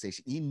this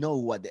conversation. He know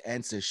what the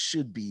answer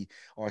should be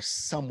or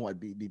somewhat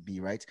be,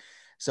 right?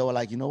 So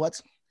like, you know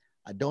what?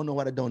 I don't know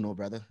what I don't know,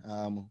 brother.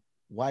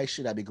 Why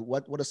should I be?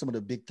 What are some of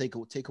the big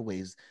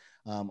takeaways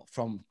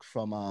from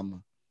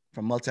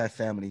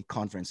multifamily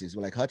conferences?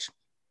 We're like, Hutch,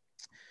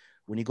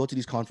 when you go to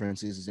these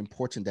conferences, it's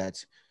important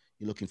that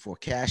you're looking for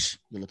cash,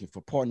 you're looking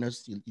for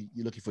partners,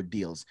 you're looking for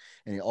deals.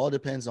 And it all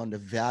depends on the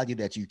value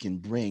that you can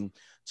bring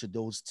to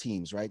those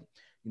teams, right?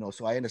 You know,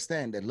 so I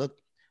understand that, look,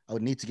 I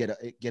would need to get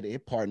a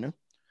partner.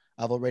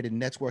 I've already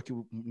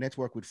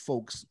networked with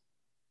folks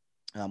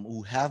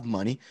who have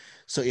money.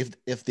 So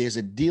if there's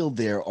a deal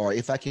there, or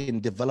if I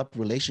can develop a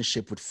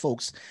relationship with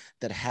folks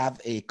that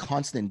have a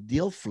constant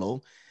deal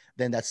flow,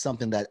 then that's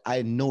something that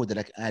I know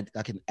that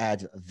I can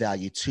add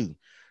value to,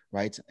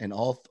 right? And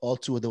all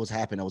two of those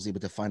happened. I was able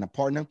to find a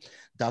partner,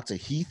 Dr.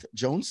 Heath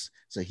Jones.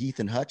 So Heath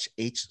and Hutch,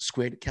 H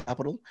Squared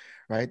Capital,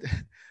 right?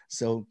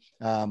 So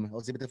I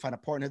was able to find a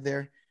partner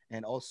there,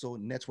 and also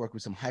network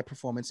with some high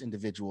performance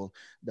individual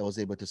that was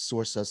able to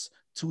source us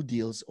 2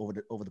 deals over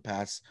the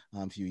past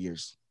few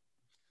years.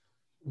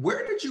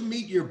 Where did you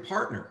meet your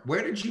partner?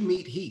 Where did you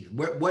meet Heath?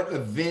 What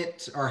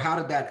event, or how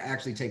did that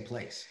actually take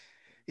place?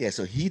 Yeah,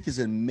 so Heath is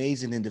an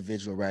amazing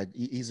individual, right?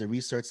 He's a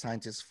research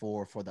scientist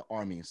for the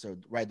Army. So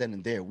right then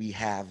and there, we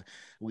have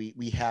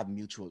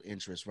mutual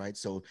interests, right?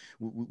 So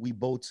we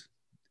both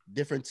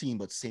different team,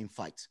 but same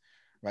fight,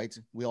 right?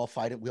 We all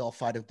fighting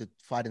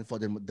for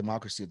the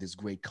democracy of this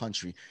great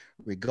country,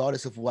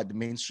 regardless of what the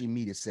mainstream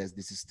media says.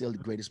 This is still the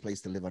greatest place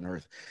to live on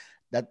earth.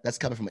 That's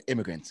coming from an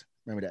immigrant.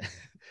 Remember that,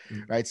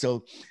 right?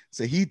 So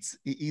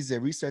he's a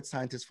research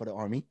scientist for the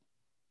Army.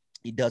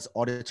 He does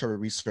auditory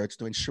research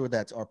to ensure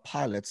that our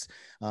pilots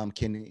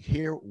can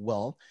hear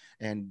well,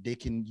 and they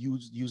can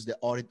use the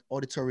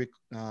auditory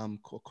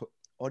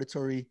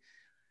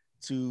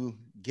to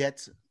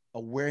get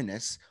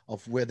awareness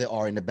of where they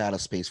are in the battle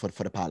space for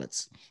the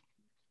pilots,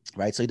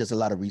 right? So he does a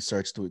lot of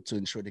research to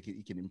ensure that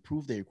he can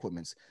improve their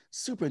equipments.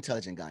 Super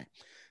intelligent guy.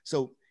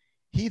 So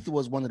Heath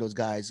was one of those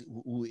guys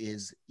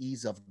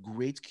he's of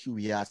great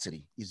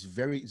curiosity. He's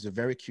a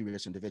very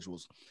curious individual.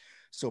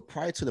 So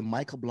prior to the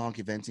Michael Blanc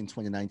event in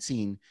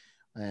 2019,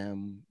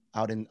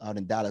 out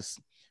in Dallas,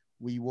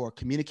 we were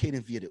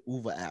communicating via the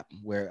Uva app,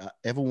 where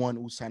everyone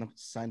who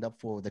signed up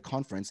for the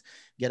conference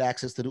get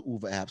access to the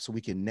Uva app so we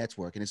can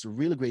network. And it's a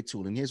really great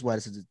tool. And here's why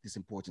this is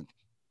important.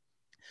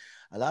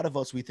 A lot of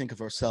us, we think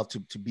of ourselves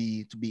to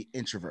be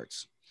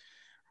introverts,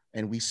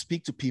 and we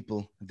speak to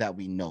people that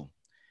we know.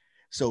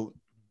 So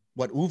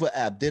what Uva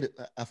app did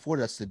afford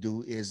us to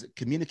do is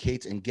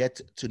communicate and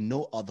get to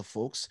know other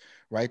folks,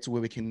 right? To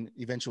where we can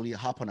eventually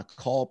hop on a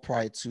call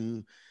prior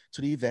to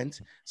the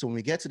event. So when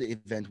we get to the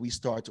event, we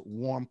start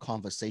warm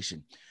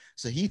conversation.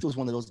 So Heath was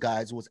one of those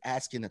guys who was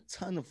asking a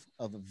ton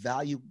of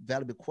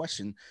valuable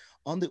question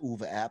on the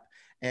Uva app.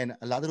 And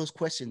a lot of those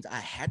questions, I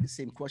had the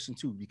same question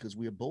too, because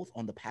we are both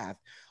on the path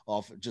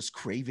of just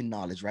craving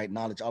knowledge, right?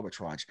 Knowledge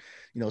arbitrage,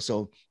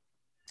 so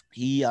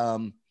he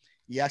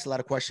asked a lot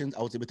of questions.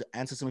 I was able to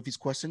answer some of his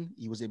questions.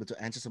 He was able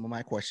to answer some of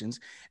my questions.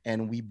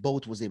 And we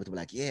both was able to be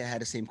like, yeah, I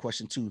had the same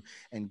question too,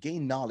 and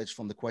gain knowledge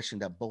from the question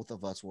that both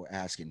of us were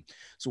asking.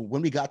 So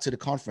when we got to the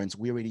conference,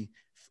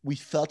 we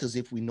felt as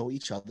if we know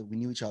each other. We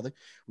knew each other.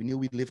 We knew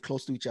we lived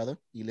close to each other.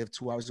 He lived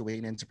 2 hours away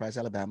in Enterprise,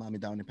 Alabama. I'm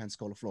down in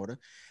Pensacola, Florida.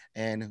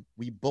 And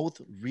we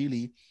both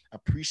really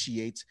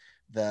appreciate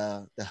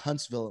the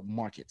Huntsville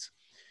market.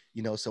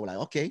 So we're like,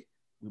 okay,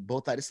 we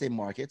both like the same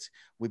market.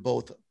 We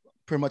both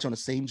pretty much on the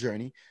same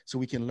journey, so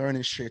we can learn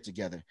and share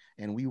together.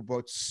 And we were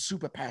both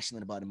super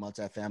passionate about the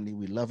multifamily.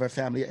 We love our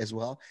family as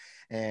well.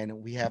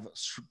 And we have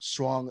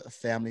strong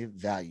family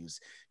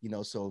values,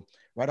 so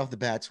right off the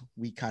bat,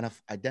 we kind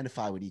of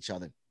identify with each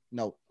other.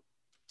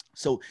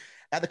 So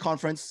at the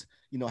conference,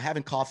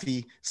 having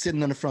coffee,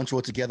 sitting on the front row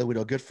together with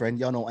our good friend,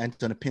 y'all know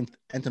Anthony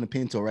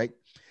Pinto, right?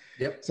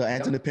 Yep. So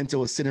Anthony Pinto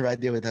was sitting right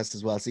there with us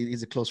as well. So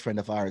he's a close friend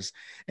of ours.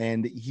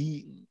 And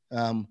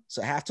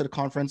so after the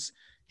conference,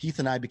 Heath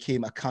and I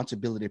became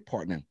accountability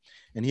partner.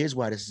 And here's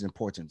why this is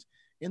important.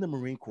 In the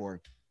Marine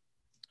Corps,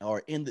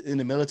 or in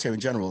the military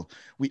in general,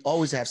 we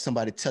always have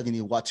somebody telling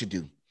you what to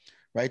do,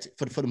 right?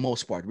 For the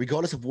most part,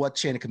 regardless of what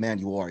chain of command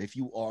you are. If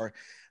you are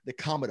the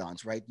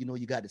commandant, right?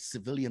 You got the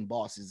civilian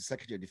bosses, the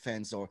Secretary of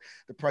Defense, or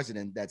the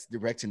president that's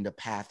directing the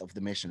path of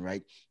the mission,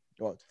 right?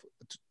 Or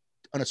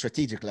on a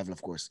strategic level,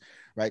 of course,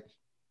 right?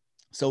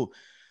 So,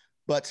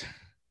 but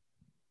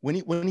when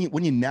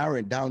you narrow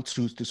it down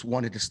to just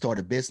wanting to start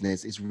a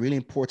business, it's really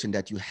important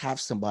that you have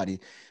somebody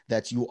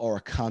that you are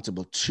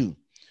accountable to,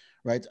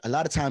 right? A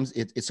lot of times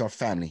it's our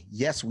family.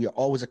 Yes, we are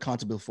always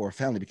accountable for our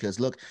family, because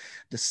look,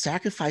 the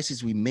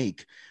sacrifices we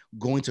make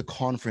going to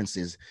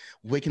conferences,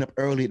 waking up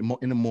early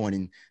in the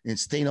morning and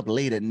staying up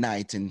late at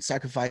night and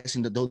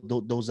sacrificing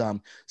those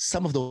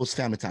some of those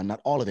family time,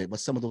 not all of it,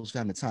 but some of those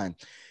family time.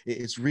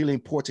 It's really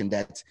important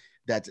that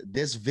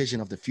this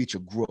vision of the future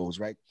grows,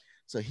 right?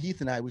 So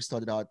Heath and I, we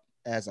started out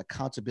as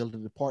accountability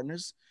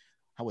partners.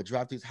 I would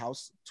drive to his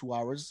house 2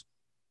 hours,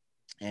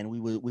 and we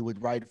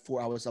would ride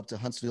 4 hours up to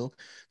Huntsville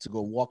to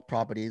go walk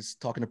properties,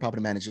 talking to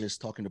property managers,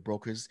 talking to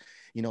brokers,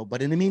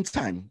 But in the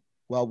meantime,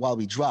 while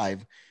we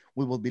drive,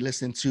 we will be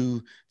listening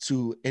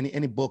to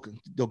any book,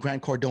 the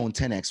Grant Cardone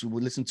 10X. We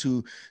would listen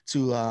to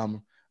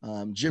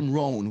Jim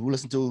Rohn. We will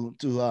listen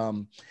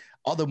to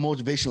other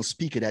motivational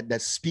speaker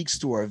that speaks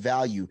to our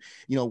value.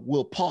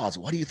 We'll pause.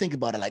 What do you think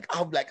about it? Like,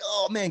 I'm like,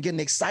 oh man, getting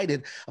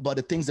excited about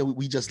the things that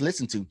we just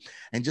listened to,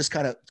 and just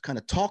kind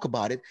of talk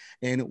about it.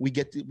 And we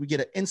get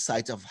an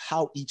insight of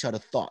how each other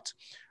thought,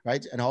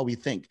 right? And how we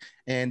think.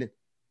 And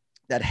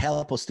that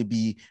help us to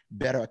be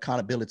better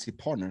accountability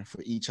partner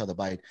for each other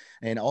by it.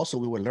 And also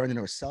we were learning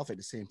ourselves at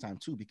the same time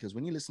too, because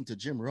when you listen to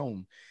Jim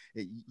Rohn,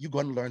 you're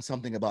going to learn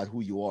something about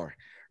who you are,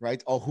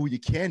 right? Or who you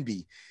can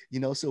be,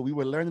 so we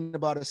were learning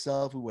about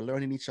ourselves, we were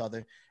learning each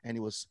other, and it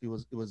was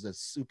a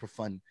super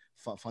fun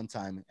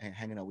time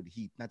hanging out with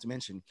Heath. Not to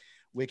mention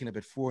waking up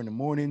at 4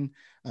 a.m,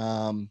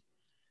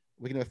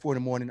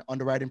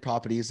 underwriting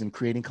properties and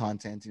creating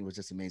content. And it was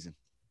just amazing.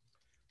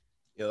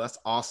 Yo, that's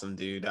awesome,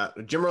 dude.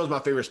 Jim Rohn's my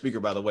favorite speaker,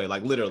 by the way.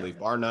 Like literally,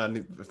 bar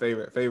none,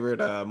 favorite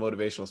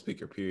motivational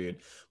speaker.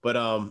 Period. But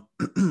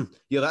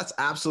yeah, that's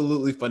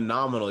absolutely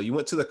phenomenal. You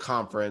went to the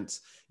conference.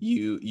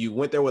 You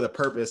went there with a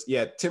purpose.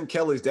 Yeah, Tim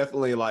Kelly's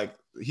definitely like,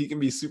 he can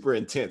be super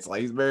intense.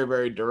 Like he's very,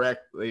 very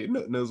direct. He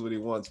knows what he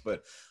wants.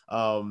 But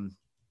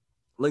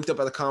linked up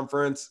at the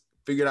conference,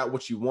 figured out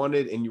what you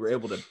wanted, and you were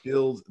able to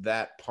build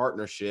that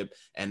partnership.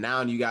 And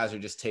now you guys are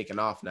just taking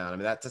off now. I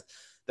mean,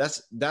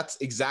 that's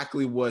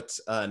exactly what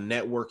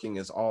networking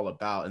is all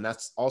about. And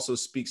that's also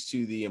speaks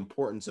to the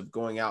importance of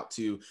going out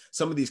to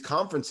some of these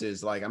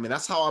conferences. Like, I mean,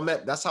 that's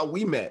how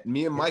we met.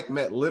 Me and Mike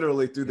met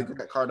literally through the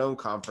Grant Cardone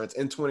conference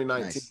in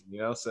 2019,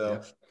 Nice.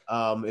 So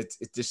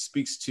it just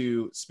speaks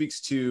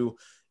to,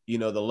 you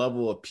know, the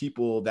level of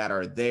people that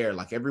are there.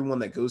 Like everyone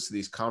that goes to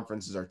these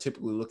conferences are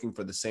typically looking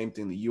for the same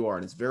thing that you are.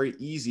 And it's very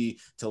easy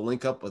to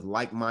link up with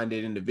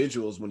like-minded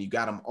individuals when you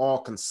got them all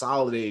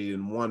consolidated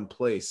in one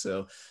place.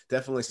 So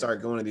definitely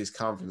start going to these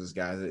conferences,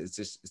 guys.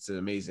 It's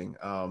amazing.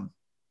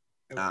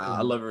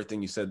 I love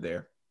everything you said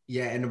there.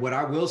 Yeah. And what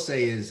I will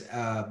say is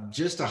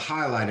just to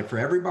highlight it for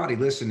everybody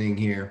listening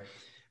here,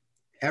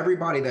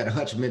 everybody that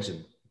Hutch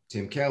mentioned,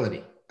 Tim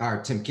Kelly, or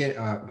Tim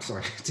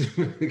sorry,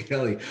 Tim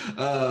Kelly.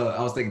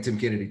 I was thinking Tim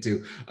Kennedy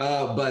too.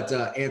 But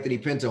Anthony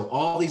Pinto,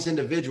 all these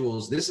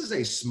individuals, this is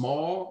a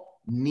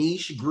small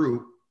niche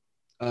group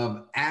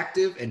of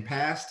active and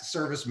past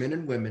servicemen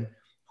and women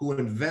who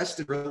invest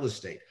in real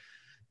estate.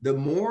 The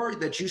more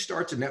that you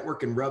start to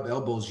network and rub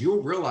elbows,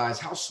 you'll realize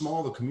how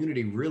small the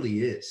community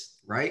really is,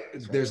 right?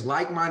 There's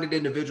like-minded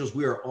individuals.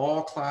 We are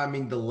all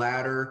climbing the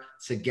ladder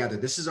together.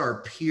 This is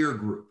our peer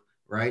group,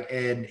 right?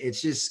 And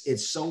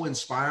it's so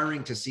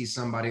inspiring to see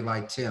somebody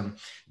like Tim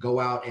go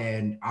out.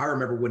 And I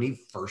remember when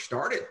he first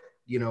started,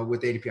 you know,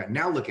 with ADPI.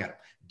 Now look at him.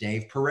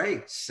 Dave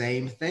Parade,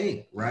 same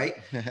thing, right?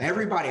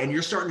 Everybody, and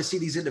you're starting to see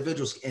these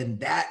individuals, and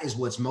that is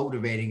what's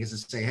motivating, is to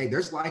say, hey,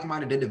 there's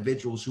like-minded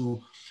individuals who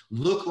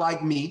look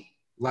like me,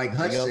 like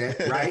Hutch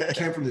said, right?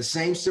 Came from the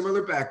same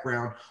similar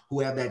background, who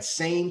have that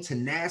same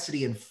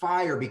tenacity and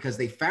fire because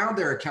they found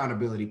their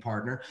accountability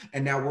partner.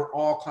 And now we're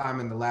all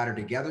climbing the ladder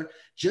together.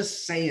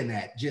 Just saying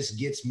that just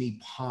gets me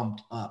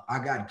pumped up. I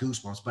got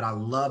goosebumps, but I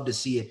love to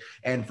see it.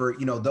 And for,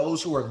 you know,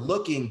 those who are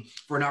looking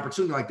for an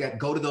opportunity like that,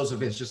 go to those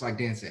events, just like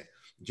Dan said,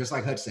 just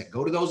like Hutch said,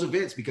 go to those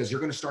events, because you're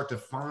going to start to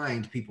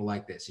find people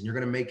like this and you're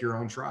going to make your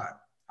own tribe.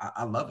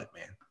 I love it,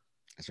 man.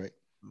 That's right.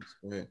 That's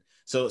great.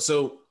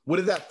 So what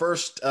did that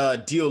first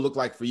deal look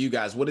like for you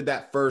guys? What did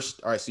that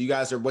first, all right, so you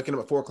guys are waking up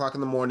at 4:00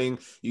 in the morning.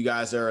 You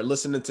guys are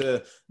listening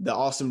to the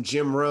awesome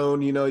Jim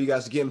Rohn, you know, you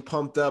guys are getting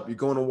pumped up. You're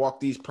going to walk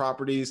these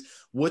properties.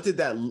 What did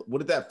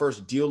that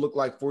first deal look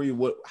like for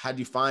you? How'd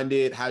you find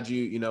it? How'd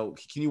you, you know,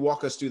 can you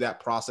walk us through that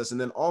process?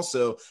 And then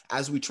also,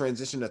 as we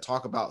transition to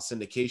talk about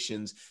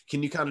syndications,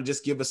 can you kind of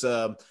just give us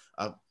a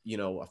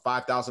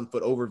 5,000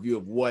 foot overview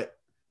of what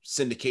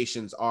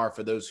syndications are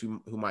for those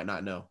who might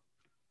not know?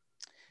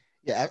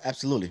 Yeah,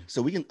 absolutely. So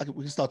we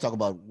can start talking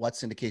about what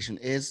syndication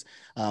is,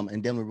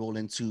 and then we roll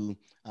into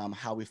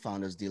how we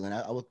found this deal. And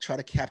I will try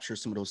to capture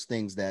some of those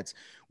things that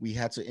we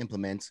had to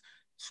implement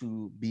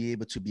to be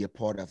able to be a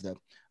part of them.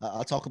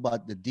 I'll talk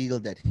about the deal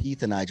that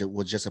Heath and I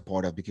was just a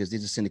part of, because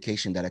this is a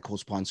syndication that I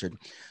co-sponsored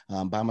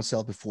by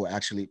myself before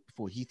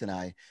Heath and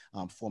I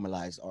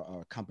formalized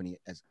our company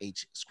as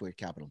H Squared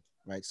Capital,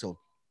 right? So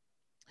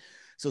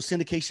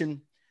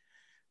syndication.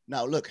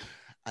 Now, look,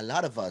 a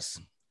lot of us,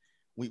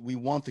 we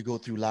want to go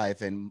through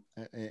life and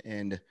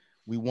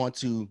we want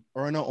to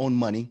earn our own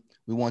money.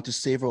 We want to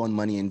save our own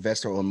money,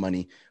 invest our own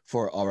money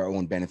for our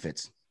own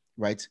benefits,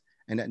 right?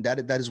 And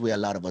that is where a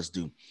lot of us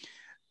do.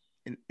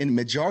 In the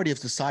majority of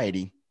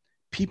society,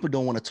 people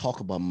don't want to talk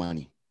about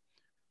money,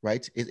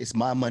 right? It's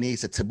my money.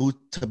 It's a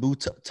taboo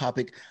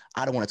topic.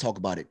 I don't want to talk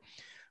about it.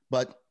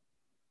 But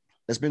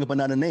let's bring up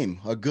another name.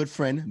 Our good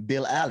friend,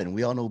 Bill Allen.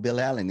 We all know who Bill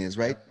Allen is,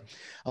 right?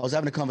 I was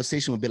having a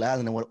conversation with Bill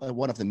Allen at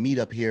one of the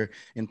meetup here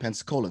in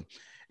Pensacola.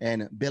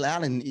 And Bill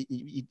Allen,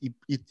 he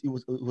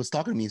was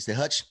talking to me. He said,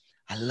 Hutch,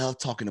 I love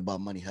talking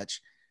about money,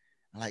 Hutch.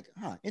 I'm like,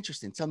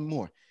 interesting. Tell me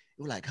more.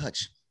 It was like,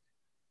 Hutch,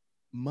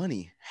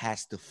 money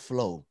has to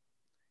flow.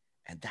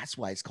 And that's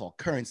why it's called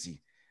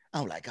currency.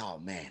 I'm like, oh,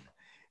 man.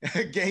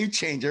 Game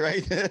changer,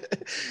 right?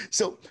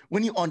 So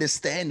when you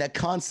understand that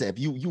concept,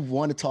 you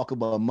want to talk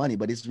about money,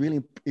 but it's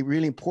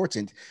really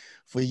important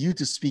for you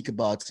to speak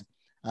about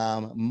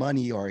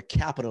money or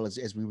capital,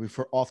 as we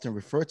often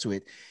refer to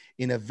it,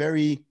 in a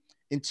very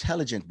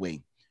intelligent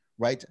way,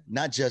 right?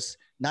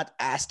 Not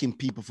asking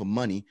people for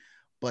money,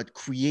 but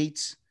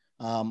create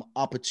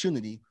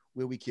opportunity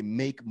where we can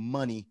make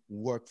money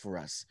work for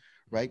us,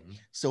 right? Mm-hmm.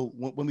 So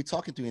when we're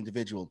talking to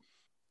individual,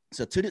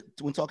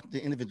 when talking to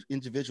the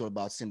individual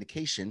about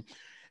syndication,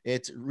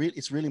 it's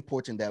really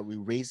important that we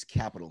raise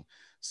capital.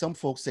 Some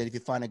folks say if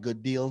you find a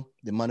good deal,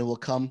 the money will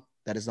come.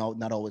 That is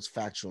not always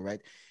factual,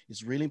 right?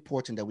 It's really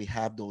important that we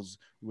have those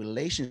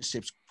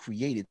relationships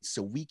created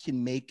so we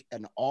can make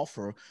an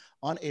offer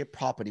on a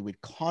property with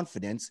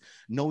confidence,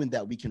 knowing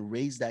that we can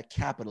raise that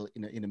capital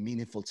in a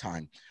meaningful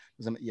time.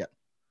 Yeah.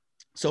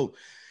 So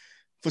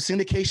for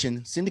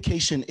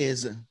syndication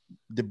is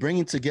the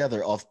bringing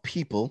together of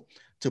people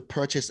to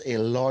purchase a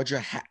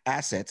larger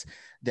asset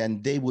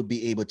than they would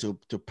be able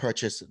to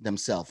purchase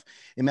themselves.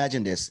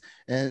 Imagine this.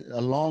 And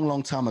a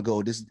long time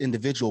ago, this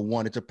individual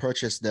wanted to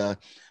purchase the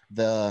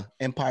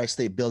Empire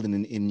State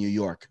Building in New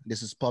York.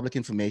 This is public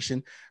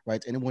information,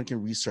 right? Anyone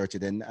can research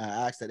it. And I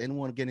ask that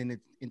anyone getting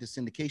into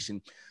syndication,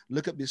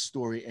 look up this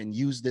story and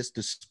use this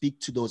to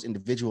speak to those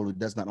individuals who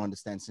does not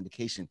understand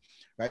syndication,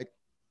 right?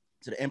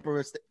 So the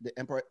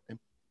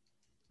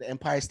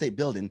Empire State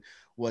Building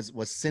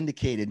was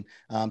syndicated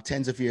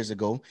tens of years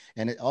ago.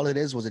 And all it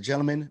is was a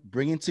gentleman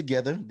bringing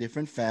together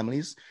different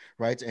families,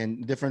 right?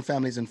 And different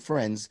families and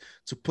friends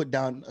to put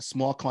down a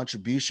small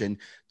contribution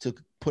to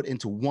put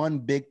into one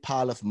big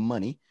pile of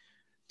money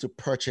to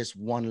purchase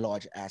one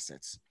large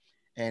assets.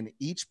 And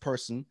each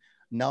person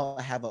now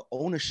have an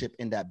ownership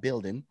in that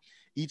building.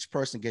 Each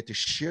person get to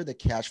share the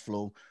cash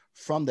flow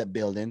from that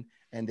building,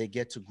 and they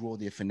get to grow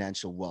their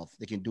financial wealth.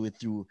 They can do it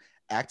through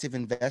active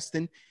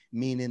investing,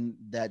 meaning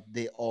that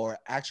they are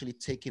actually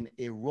taking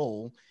a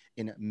role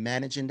in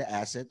managing the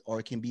asset, or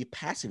it can be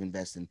passive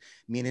investing,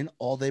 meaning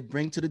all they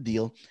bring to the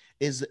deal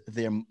is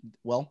their,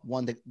 well,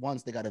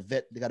 once they got to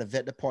vet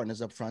the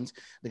partners up front.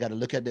 They got to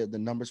look at the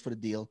numbers for the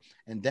deal,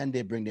 and then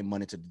they bring their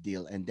money to the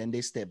deal, and then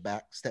they step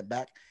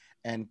back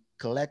and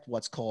collect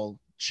what's called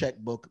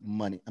checkbook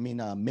money. I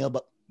mean,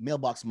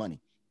 mailbox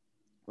money,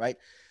 right?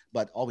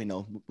 But all we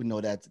know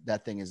that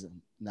that thing is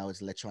now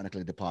it's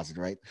electronically deposited,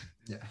 right?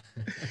 Yeah.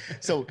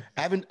 So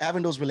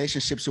having those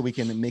relationships so we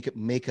can make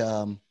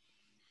an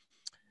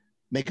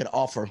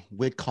offer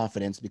with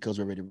confidence because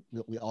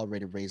we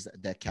already raised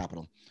that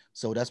capital.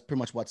 So that's pretty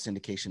much what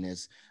syndication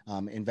is.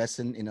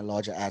 Investing in a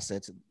larger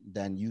asset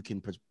than you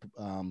can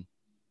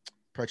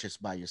purchase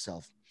by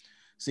yourself.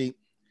 See,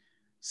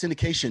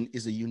 syndication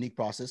is a unique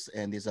process,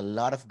 and there's a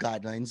lot of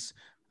guidelines,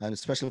 and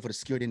especially for the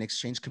Security and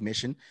Exchange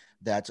Commission,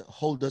 that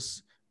hold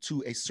us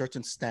to a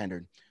certain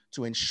standard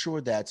to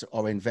ensure that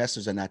our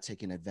investors are not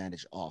taken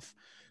advantage of.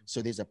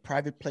 So there's a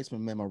private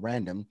placement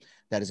memorandum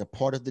that is a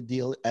part of the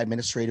deal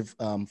administrative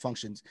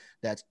functions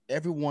that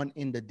everyone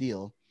in the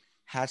deal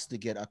has to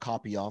get a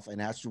copy of and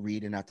has to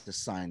read and has to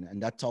sign.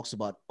 And that talks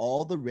about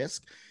all the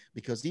risk,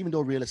 because even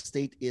though real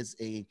estate is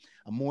a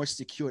more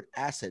secured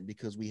asset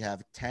because we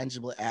have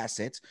tangible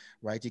assets,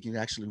 right? You can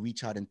actually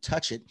reach out and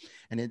touch it,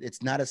 and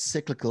it's not as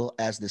cyclical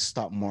as the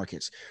stock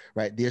markets,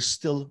 right? There's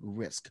still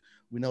risk.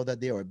 We know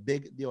that there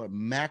are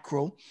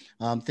macro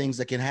things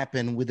that can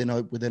happen within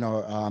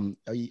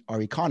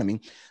our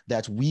economy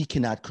that we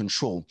cannot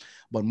control.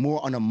 But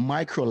more on a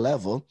micro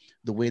level,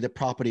 the way the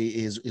property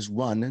is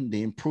run,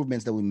 the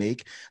improvements that we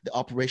make, the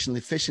operational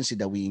efficiency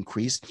that we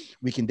increase,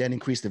 we can then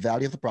increase the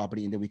value of the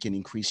property, and then we can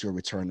increase your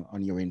return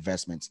on your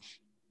investments.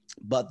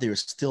 But there's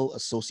still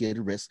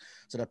associated risks.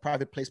 So that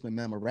private placement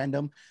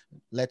memorandum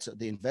lets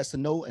the investor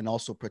know and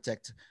also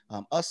protect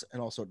us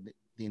and also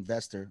the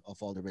investor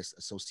of all the risks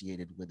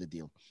associated with the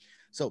deal.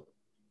 So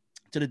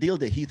to the deal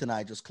that Heath and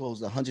I just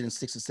closed,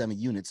 167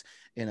 units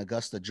in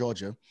Augusta,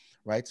 Georgia,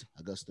 right?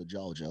 Augusta,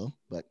 Georgia.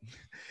 But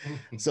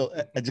so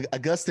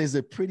Augusta is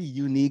a pretty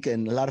unique,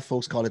 and a lot of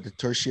folks call it the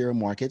tertiary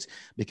market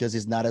because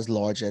it's not as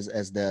large as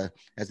the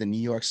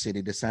New York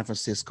City, the San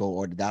Francisco,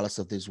 or the Dallas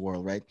of this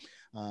world, right?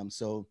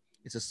 So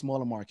it's a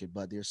smaller market,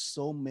 but there's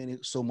so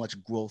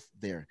much growth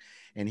there.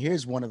 And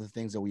here's one of the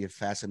things that we are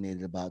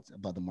fascinated about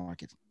the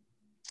market.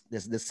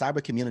 The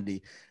cyber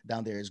community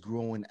down there is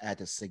growing at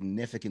a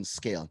significant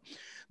scale.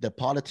 The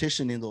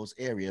politicians in those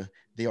areas,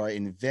 they are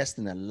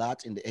investing a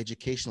lot in the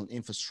educational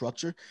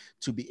infrastructure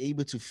to be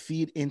able to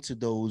feed into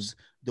those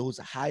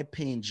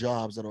high-paying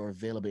jobs that are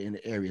available in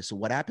the area. So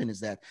what happened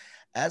is that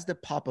as the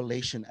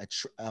population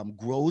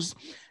grows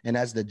and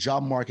as the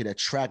job market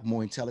attract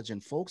more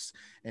intelligent folks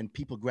and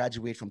people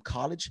graduate from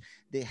college,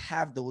 they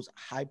have those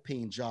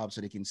high-paying jobs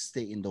so they can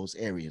stay in those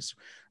areas,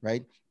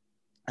 right?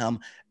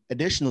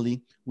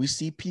 Additionally, we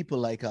see people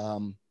like,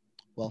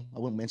 well, I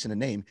won't mention the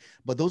name,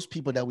 but those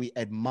people that we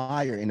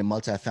admire in the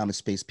multifamily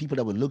space, people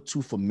that we look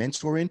to for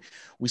mentoring,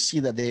 we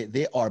see that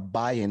they are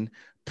buying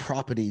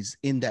properties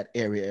in that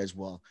area as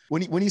well.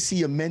 When you see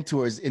your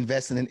mentors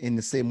investing in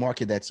the same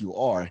market that you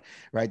are,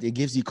 right, it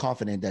gives you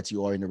confidence that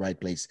you are in the right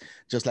place.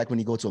 Just like when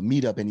you go to a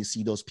meetup and you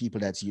see those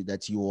people that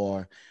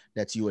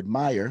you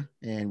admire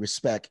and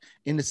respect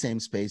in the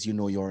same space, you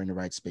know you're in the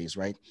right space,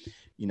 right?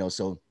 You know,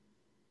 so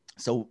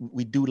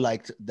we do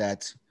like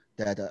that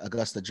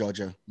Augusta,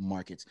 Georgia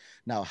market.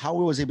 Now, how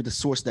we was able to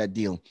source that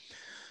deal?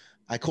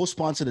 I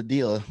co-sponsored a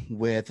deal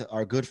with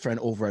our good friend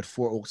over at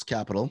Four Oaks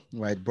Capital,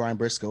 right? Brian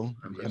Briscoe,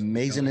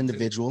 amazing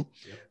individual,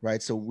 yep.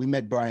 Right? So we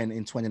met Brian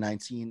in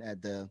 2019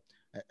 at the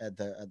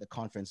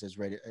conference as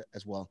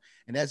well.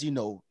 And as you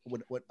know,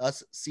 when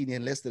us senior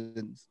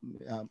enlisted,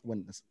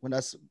 when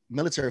us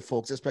military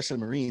folks, especially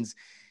Marines,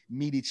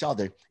 meet each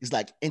other, it's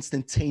like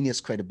instantaneous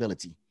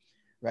credibility,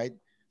 right?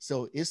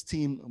 So his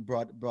team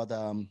brought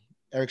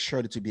Eric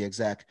Schroeder, to be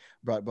exact,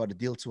 brought the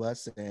deal to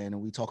us, and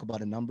we talk about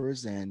the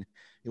numbers, and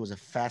it was a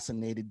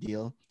fascinating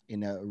deal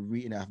in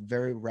a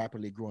very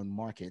rapidly growing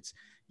market.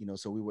 You know,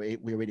 so we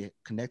already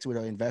connected with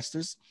our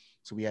investors,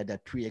 so we had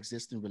that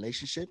pre-existing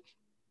relationship,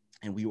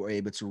 and we were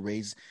able to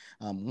raise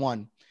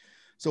one.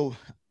 So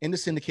in the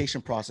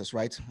syndication process,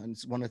 right, and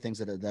it's one of the things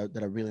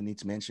that I really need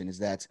to mention is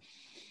that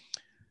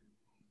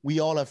we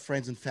all have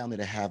friends and family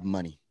that have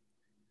money.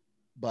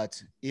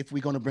 But if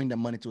we're going to bring that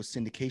money to a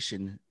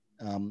syndication,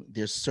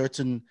 there's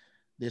certain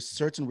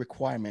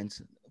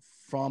requirements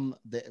from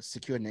the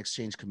Security and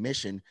Exchange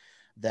Commission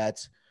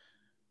that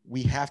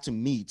we have to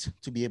meet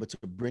to be able to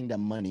bring that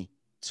money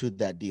to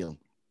that deal.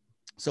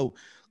 So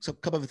a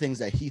couple of things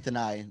that Heath and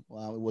I, it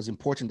was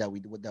important that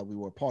we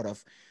were a part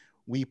of.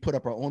 We put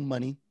up our own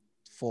money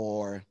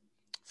for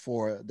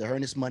the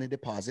earnest money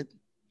deposit,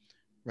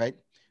 right?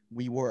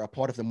 We were a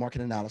part of the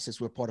market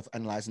analysis. We're part of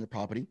analyzing the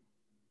property.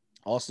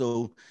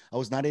 Also, I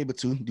was not able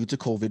to due to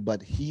COVID,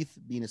 but Heath,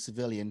 being a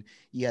civilian,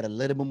 he had a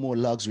little bit more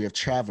luxury of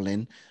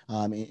traveling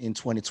in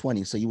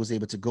 2020. So he was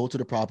able to go to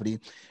the property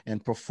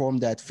and perform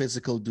that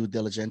physical due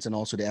diligence and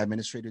also the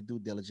administrative due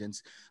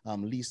diligence,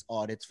 lease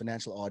audits,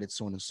 financial audits,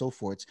 so on and so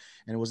forth.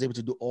 And was able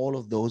to do all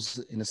of those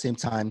in the same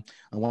time.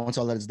 And once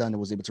all that is done, I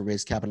was able to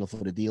raise capital for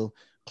the deal,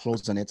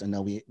 closed on it, and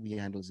now we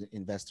handle the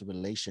investor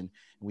relation.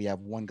 We have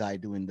one guy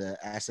doing the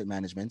asset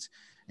management,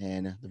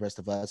 and the rest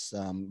of us,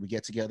 we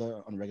get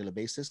together on a regular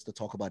basis to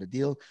talk about a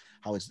deal,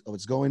 how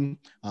it's going,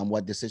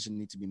 what decision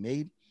needs to be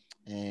made.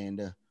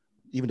 And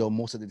even though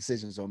most of the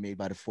decisions are made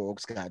by the Four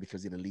Oaks guy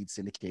because he's the lead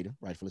syndicator,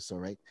 rightfully so,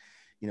 right?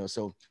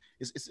 So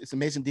it's an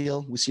amazing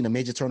deal. We've seen a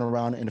major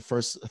turnaround in the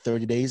first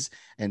 30 days,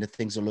 and the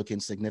things are looking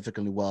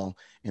significantly well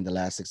in the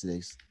last 60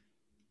 days.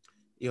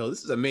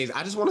 This is amazing.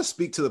 I just want to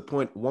speak to the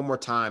point one more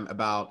time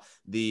about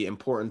the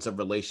importance of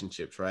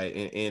relationships, right?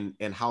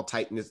 And how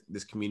tight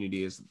this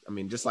community is. I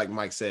mean, just like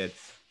Mike said,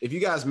 if you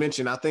guys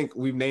mentioned, I think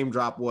we've name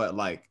dropped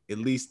at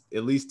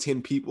least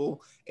 10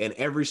 people, and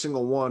every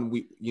single one,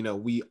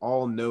 we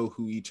all know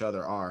who each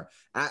other are.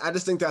 I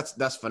just think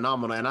that's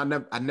phenomenal. And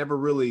I never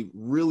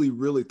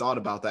really thought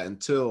about that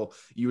until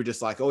you were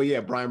just like, oh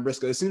yeah, Brian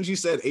Briscoe. As soon as you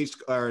said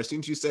as soon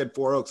as you said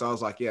Four Oaks, I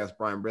was like, yeah, it's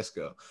Brian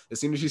Briscoe.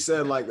 As soon as you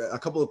said like a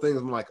couple of things,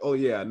 I'm like, oh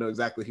yeah, I know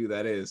exactly who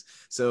that is.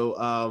 So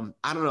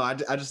I don't know.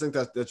 I just think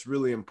that's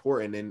really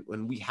important. And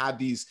when we have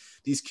these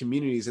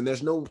communities, and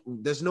there's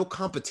no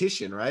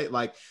competition, right?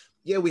 Like,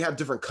 yeah, we have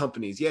different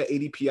companies. Yeah,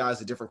 ADPI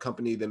is a different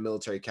company than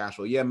Military Cash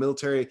Flow. Yeah,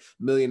 Military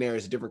Millionaire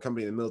is a different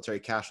company than Military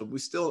Cash Flow. We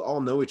still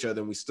all know each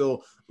other, and we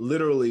still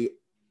literally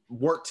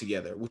work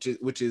together,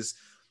 which is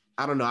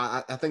I don't know.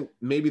 I think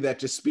maybe that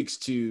just speaks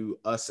to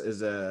us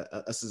as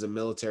a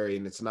military,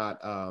 and it's not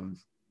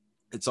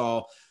it's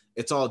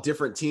all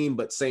different team,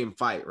 but same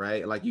fight,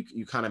 right? Like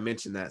you kind of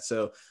mentioned that.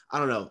 So I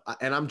don't know.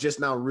 And I'm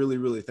just now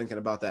really thinking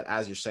about that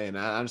as you're saying.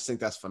 I just think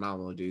that's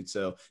phenomenal, dude.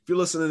 So if you're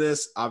listening to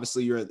this,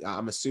 obviously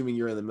I'm assuming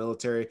you're in the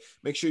military.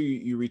 Make sure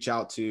you reach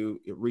out to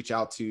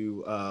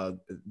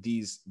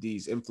these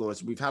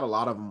influencers. We've had a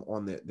lot of them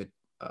on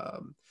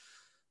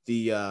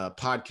the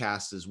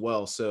podcast as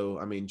well. So,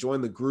 I mean,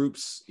 join the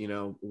groups,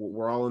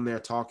 we're all in there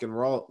talking.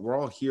 We're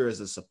all here as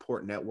a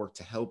support network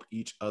to help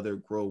each other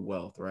grow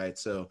wealth. Right.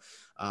 So,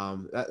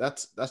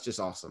 that's just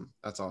awesome.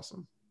 That's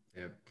awesome.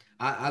 Yeah.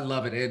 I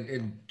love it.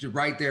 And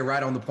right there,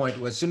 right on the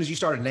point, as soon as you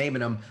started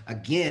naming them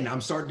again,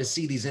 I'm starting to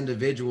see these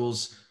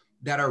individuals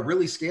that are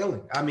really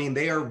scaling. I mean,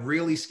 they are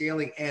really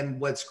scaling. And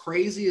what's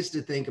crazy is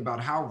to think about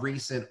how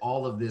recent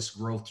all of this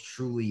growth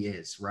truly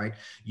is, right?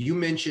 You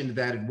mentioned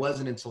that it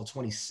wasn't until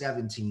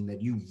 2017 that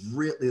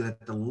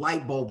the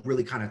light bulb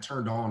really kind of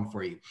turned on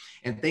for you.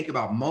 And think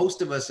about,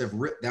 most of us have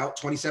ripped out.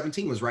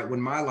 2017 was right when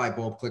my light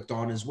bulb clicked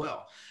on as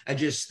well. And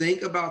just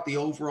think about the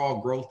overall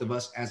growth of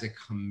us as a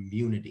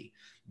community.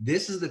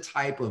 This is the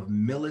type of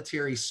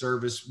military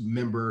service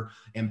member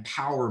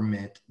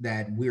empowerment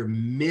that we're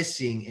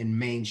missing in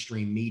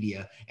mainstream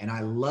media. And I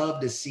love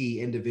to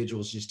see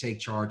individuals just take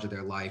charge of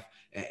their life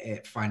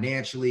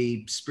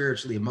financially,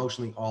 spiritually,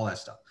 emotionally, all that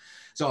stuff.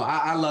 So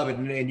I love it.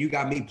 And you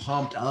got me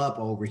pumped up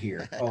over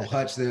here. Oh,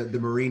 Hutch, the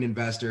Marine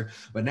investor.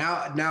 But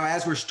now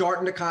as we're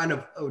starting to kind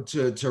of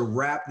to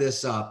wrap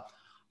this up,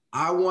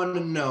 I want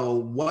to know,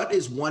 what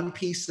is one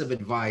piece of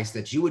advice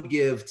that you would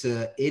give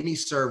to any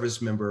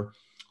service member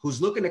who's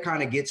looking to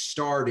kind of get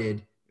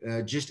started,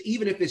 just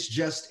even if it's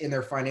just in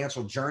their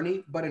financial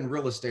journey, but in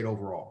real estate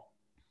overall?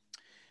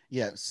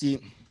 Yeah, see,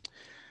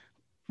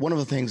 one of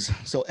the things,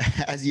 so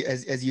as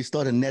you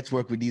start to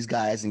network with these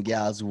guys and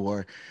gals who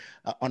are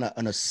on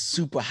a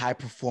super high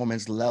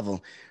performance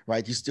level,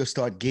 right? You still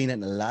start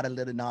gaining a lot of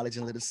little knowledge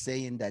and little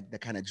saying that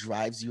kind of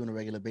drives you on a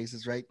regular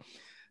basis, right?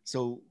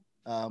 So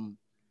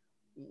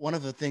one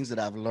of the things that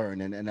I've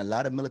learned, and a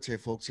lot of military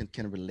folks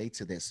can relate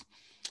to this,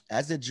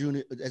 as a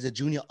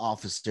junior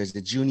officer, as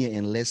a junior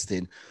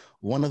enlisted,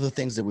 one of the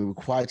things that we're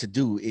required to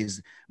do is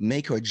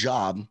make our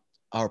job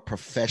our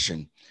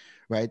profession,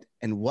 right?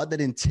 And what that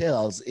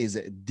entails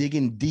is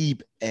digging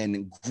deep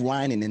and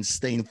grinding and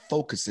staying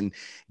focused and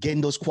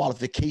getting those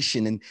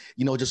qualifications and,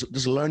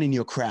 just learning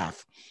your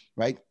craft,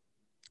 right?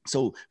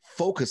 So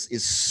focus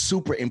is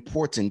super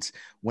important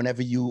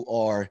whenever you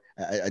are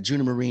a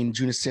junior Marine,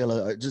 junior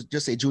sailor, or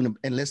just a junior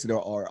enlisted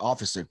or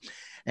officer.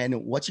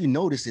 And what you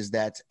notice is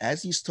that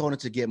as you started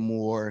to get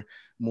more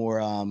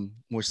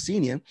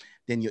senior,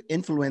 then your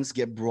influence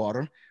get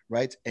broader,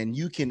 right? And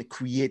you can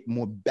create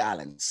more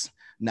balance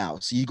now.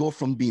 So you go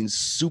from being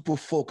super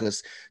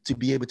focused to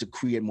be able to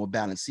create more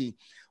balance. See,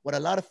 what a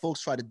lot of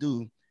folks try to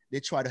do,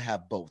 they try to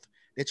have both.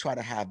 They try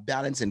to have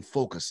balance and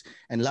focus.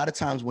 And a lot of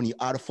times when you're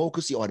out of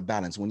focus, you're out of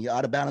balance. When you're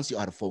out of balance, you're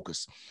out of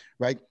focus,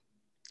 right?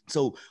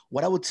 So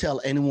what I would tell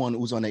anyone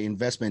who's on an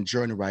investment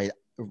journey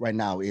right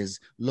now is,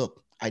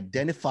 look,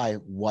 identify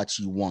what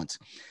you want.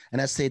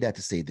 And I say that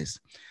to say this.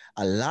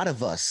 A lot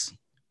of us,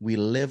 we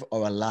live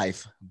our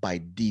life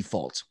by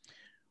default.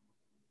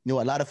 A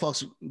lot of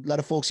folks,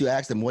 you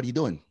ask them, what are you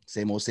doing?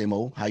 Same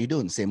old. How you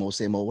doing? Same old.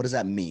 What does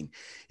that mean?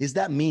 Does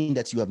that mean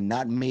that you have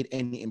not made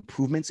any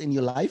improvements in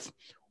your life?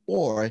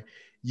 or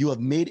you have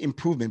made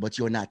improvement, but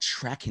you're not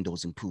tracking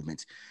those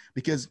improvements.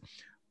 Because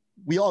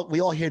we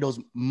all hear those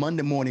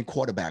Monday morning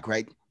quarterback,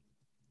 right?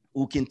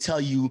 Who can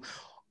tell you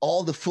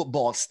all the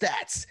football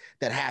stats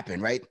that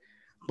happen, right?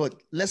 But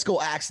let's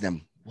go ask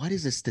them, what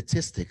is the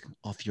statistic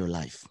of your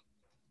life?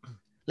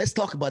 Let's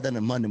talk about that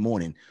on Monday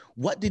morning.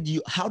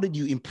 How did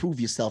you improve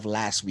yourself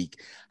last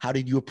week? How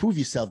did you improve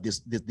yourself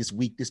this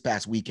week, this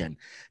past weekend?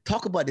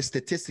 Talk about the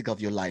statistic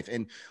of your life.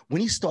 And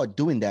when you start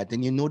doing that,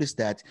 then you notice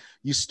that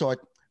you start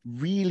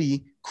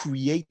really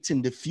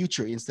creating the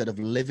future instead of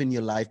living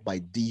your life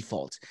by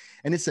default.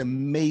 And it's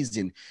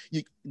amazing.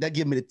 That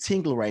gave me the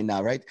tingle right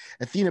now, right?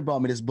 Athena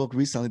brought me this book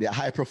recently, the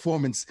High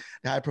Performance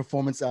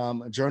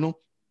Journal.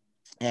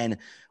 And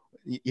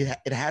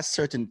it has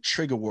certain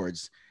trigger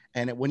words.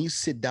 And when you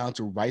sit down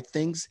to write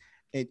things,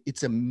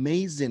 it's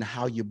amazing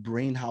how your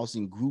brain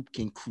housing group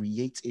can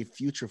create a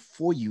future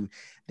for you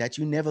that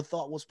you never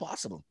thought was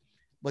possible.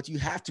 But you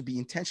have to be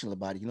intentional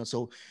about it.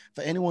 So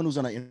for anyone who's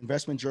on an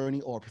investment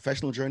journey or a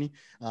professional journey,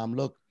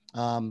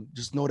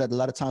 just know that a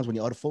lot of times when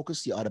you're out of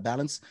focus, you're out of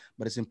balance.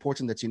 But it's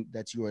important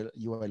that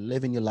you are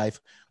living your life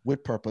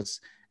with purpose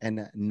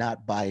and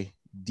not by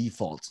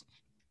default.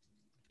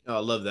 Oh, I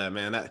love that,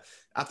 man.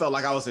 I felt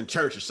like I was in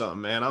church or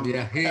something, man.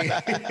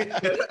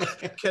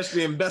 Catch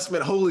the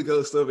investment Holy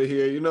Ghost over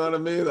here. You know what I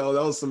mean?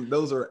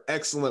 Those are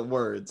excellent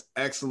words.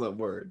 Excellent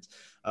words.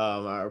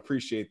 I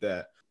appreciate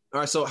that.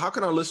 All right. So how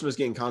can our listeners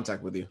get in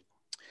contact with you?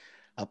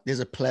 There's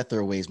a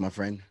plethora of ways, my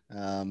friend.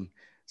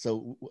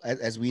 So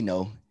as we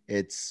know,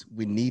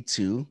 we need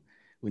to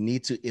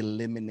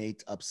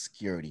eliminate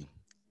obscurity.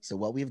 So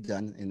what we've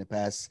done in the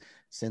past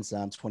since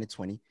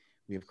 2020,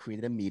 we have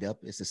created a meetup.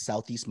 It's the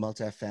Southeast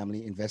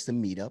Multifamily Investor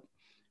Meetup,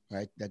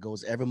 right? That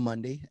goes every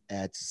Monday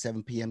at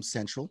 7 p.m.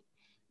 Central.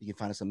 You can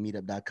find us on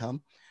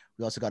meetup.com.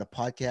 We also got a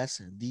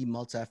podcast, the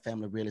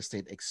Multifamily Real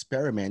Estate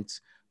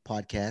Experiment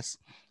podcast.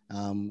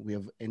 We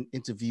have an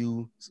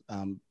interview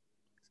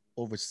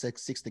over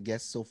 60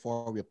 guests so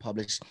far. We have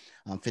published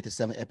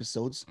 57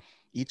 episodes.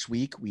 Each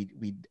week,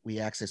 we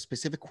ask a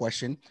specific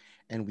question,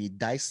 and we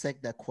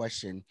dissect that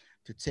question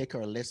to take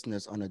our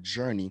listeners on a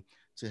journey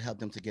to help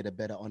them to get a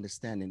better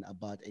understanding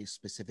about a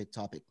specific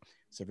topic.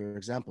 So for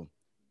example,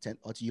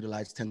 how to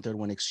utilize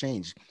 1031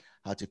 exchange,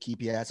 how to keep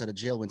your ass out of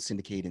jail when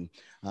syndicating,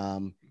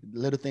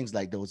 little things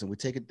like those. And we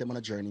take them on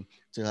a journey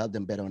to help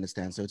them better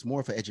understand. So it's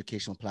more of an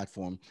educational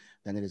platform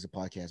than it is a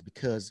podcast,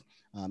 because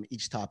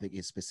each topic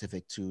is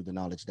specific to the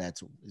knowledge that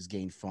is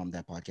gained from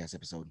that podcast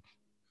episode.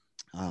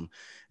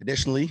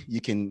 Additionally, you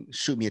can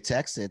shoot me a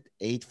text at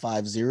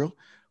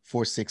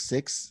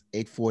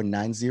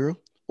 850-466-8490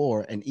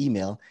 or an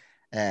email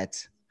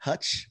at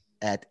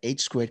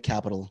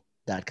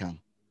hutch@h2capital.com.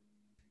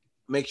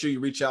 Make sure you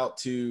reach out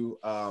to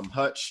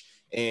Hutch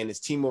and his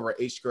team over at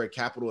H2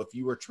 Capital. If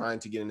you are trying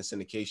to get into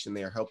syndication,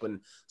 they are helping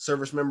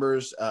service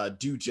members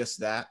do just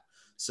that.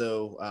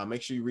 So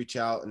make sure you reach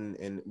out,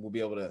 and he'll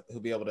be able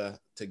to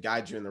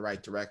guide you in the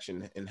right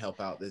direction and help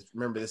out.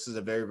 Remember, this is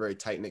a very, very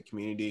tight-knit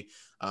community.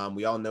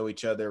 We all know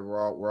each other.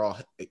 We're all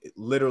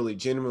literally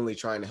genuinely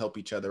trying to help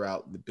each other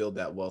out to build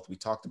that wealth. We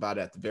talked about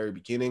it at the very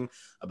beginning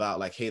about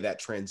like, hey, that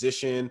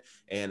transition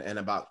and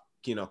about,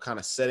 kind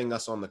of setting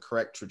us on the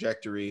correct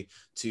trajectory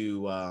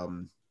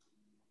to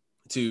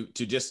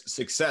just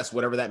success,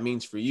 whatever that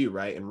means for you,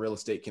 right? And real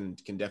estate can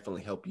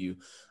definitely help you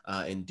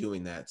in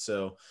doing that.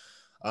 So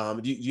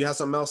do you have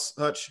something else,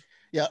 Hutch?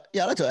 Yeah.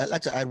 I'd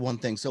like to add one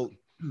thing. So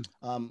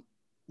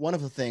one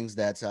of the things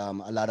that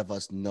a lot of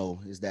us know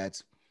is that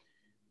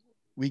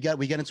we get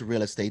into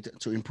real estate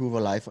to improve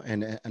our life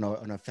and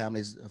our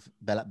family's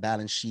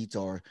balance sheet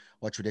or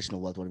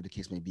traditional wealth, whatever the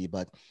case may be.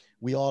 But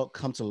we all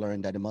come to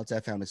learn that the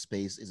multifamily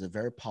space is a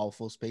very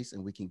powerful space,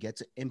 and we can get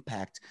to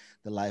impact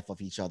the life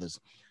of each other's.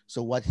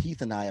 So what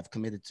Heath and I have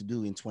committed to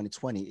do in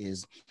 2020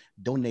 is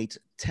donate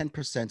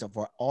 10% of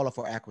all of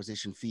our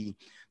acquisition fee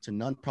to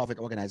nonprofit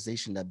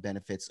organization that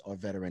benefits our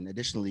veteran.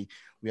 Additionally,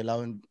 we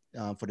allow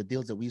for the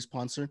deals that we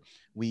sponsor,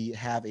 we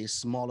have a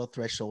smaller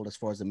threshold as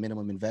far as the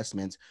minimum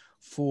investment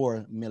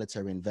for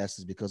military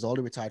investors, because all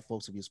the retired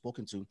folks that we've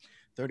spoken to,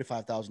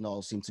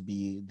 $35,000 seems to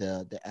be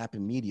the app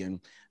and median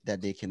that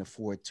they can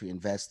afford to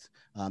invest,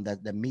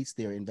 that meets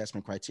their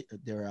investment criteria,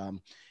 their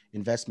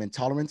investment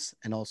tolerance,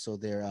 and also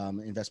their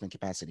investment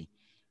capacity,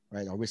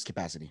 right, or risk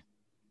capacity.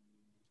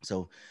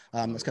 So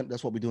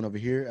that's what we're doing over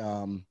here.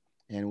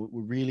 And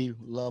we really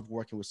love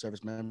working with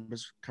service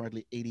members.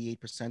 Currently,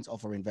 88%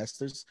 of our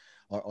investors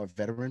are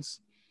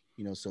veterans.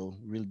 So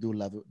really do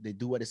love it. They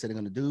do what they said they're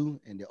going to do,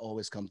 and they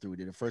always come through.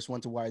 They're the first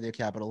one to wire their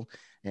capital,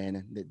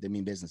 and they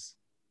mean business.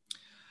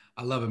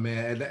 I love it,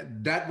 man.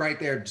 That right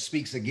there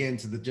speaks again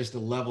to just the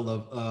level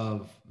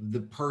of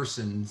the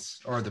persons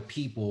or the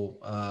people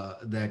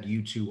that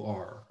you two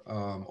are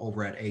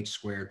over at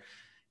H2.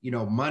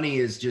 Money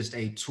is just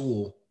a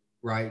tool,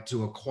 right,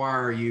 to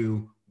acquire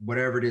you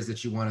whatever it is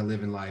that you want to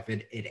live in life.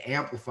 It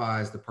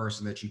amplifies the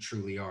person that you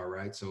truly are,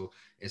 right? So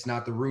it's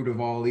not the root of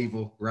all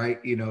evil,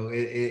 right?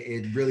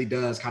 It really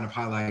does kind of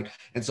highlight.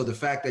 And so the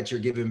fact that you're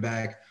giving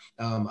back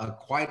a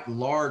quite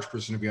large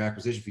percent of your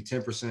acquisition fee,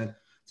 10%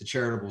 to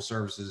charitable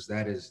services,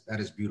 that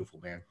is beautiful,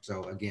 man.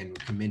 So again,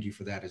 commend you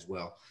for that as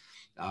well.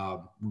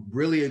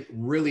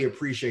 Really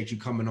appreciate you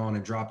coming on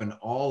and dropping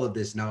all of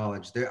this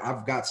knowledge there.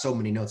 I've got so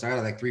many notes. I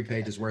got like 3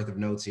 pages worth of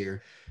notes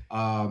here.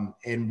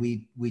 And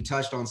we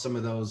touched on some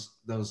of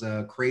those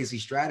crazy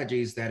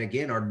strategies that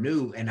again are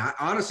new. And I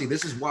honestly,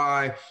 this is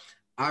why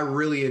I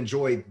really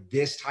enjoy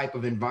this type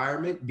of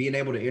environment, being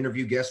able to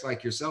interview guests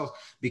like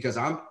yourself, because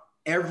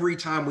every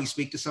time we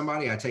speak to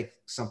somebody, I take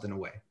something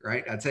away,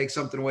 right? I take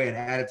something away and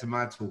add it to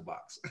my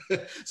toolbox.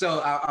 So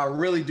I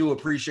really do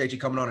appreciate you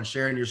coming on and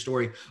sharing your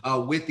story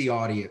with the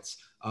audience.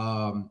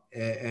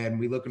 And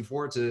we're looking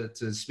forward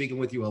to speaking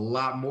with you a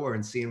lot more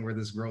and seeing where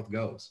this growth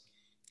goes.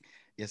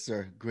 Yes,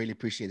 sir. Greatly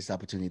appreciate this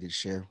opportunity to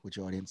share with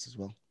your audience as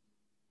well.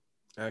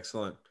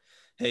 Excellent.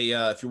 Hey,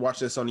 if you're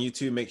watching this on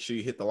YouTube, make sure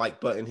you hit the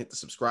like button, hit the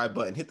subscribe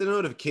button, hit the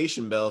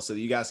notification bell so that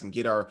you guys can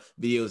get our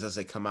videos as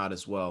they come out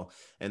as well.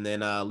 And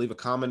then leave a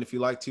comment if you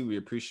like to. We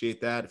appreciate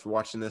that. If you're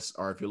watching this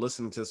or if you're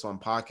listening to this on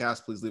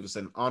podcast, please leave us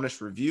an honest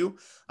review.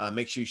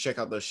 Make sure you check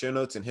out those show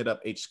notes and hit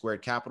up H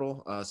Squared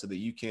Capital so that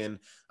you can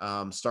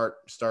start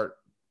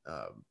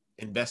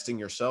investing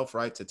yourself,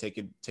 right, to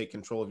take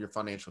control of your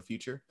financial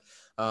future.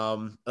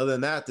 Other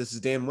than that, this is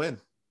Dan Wynn.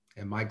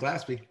 And Mike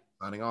Glaspie.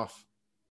 Signing off.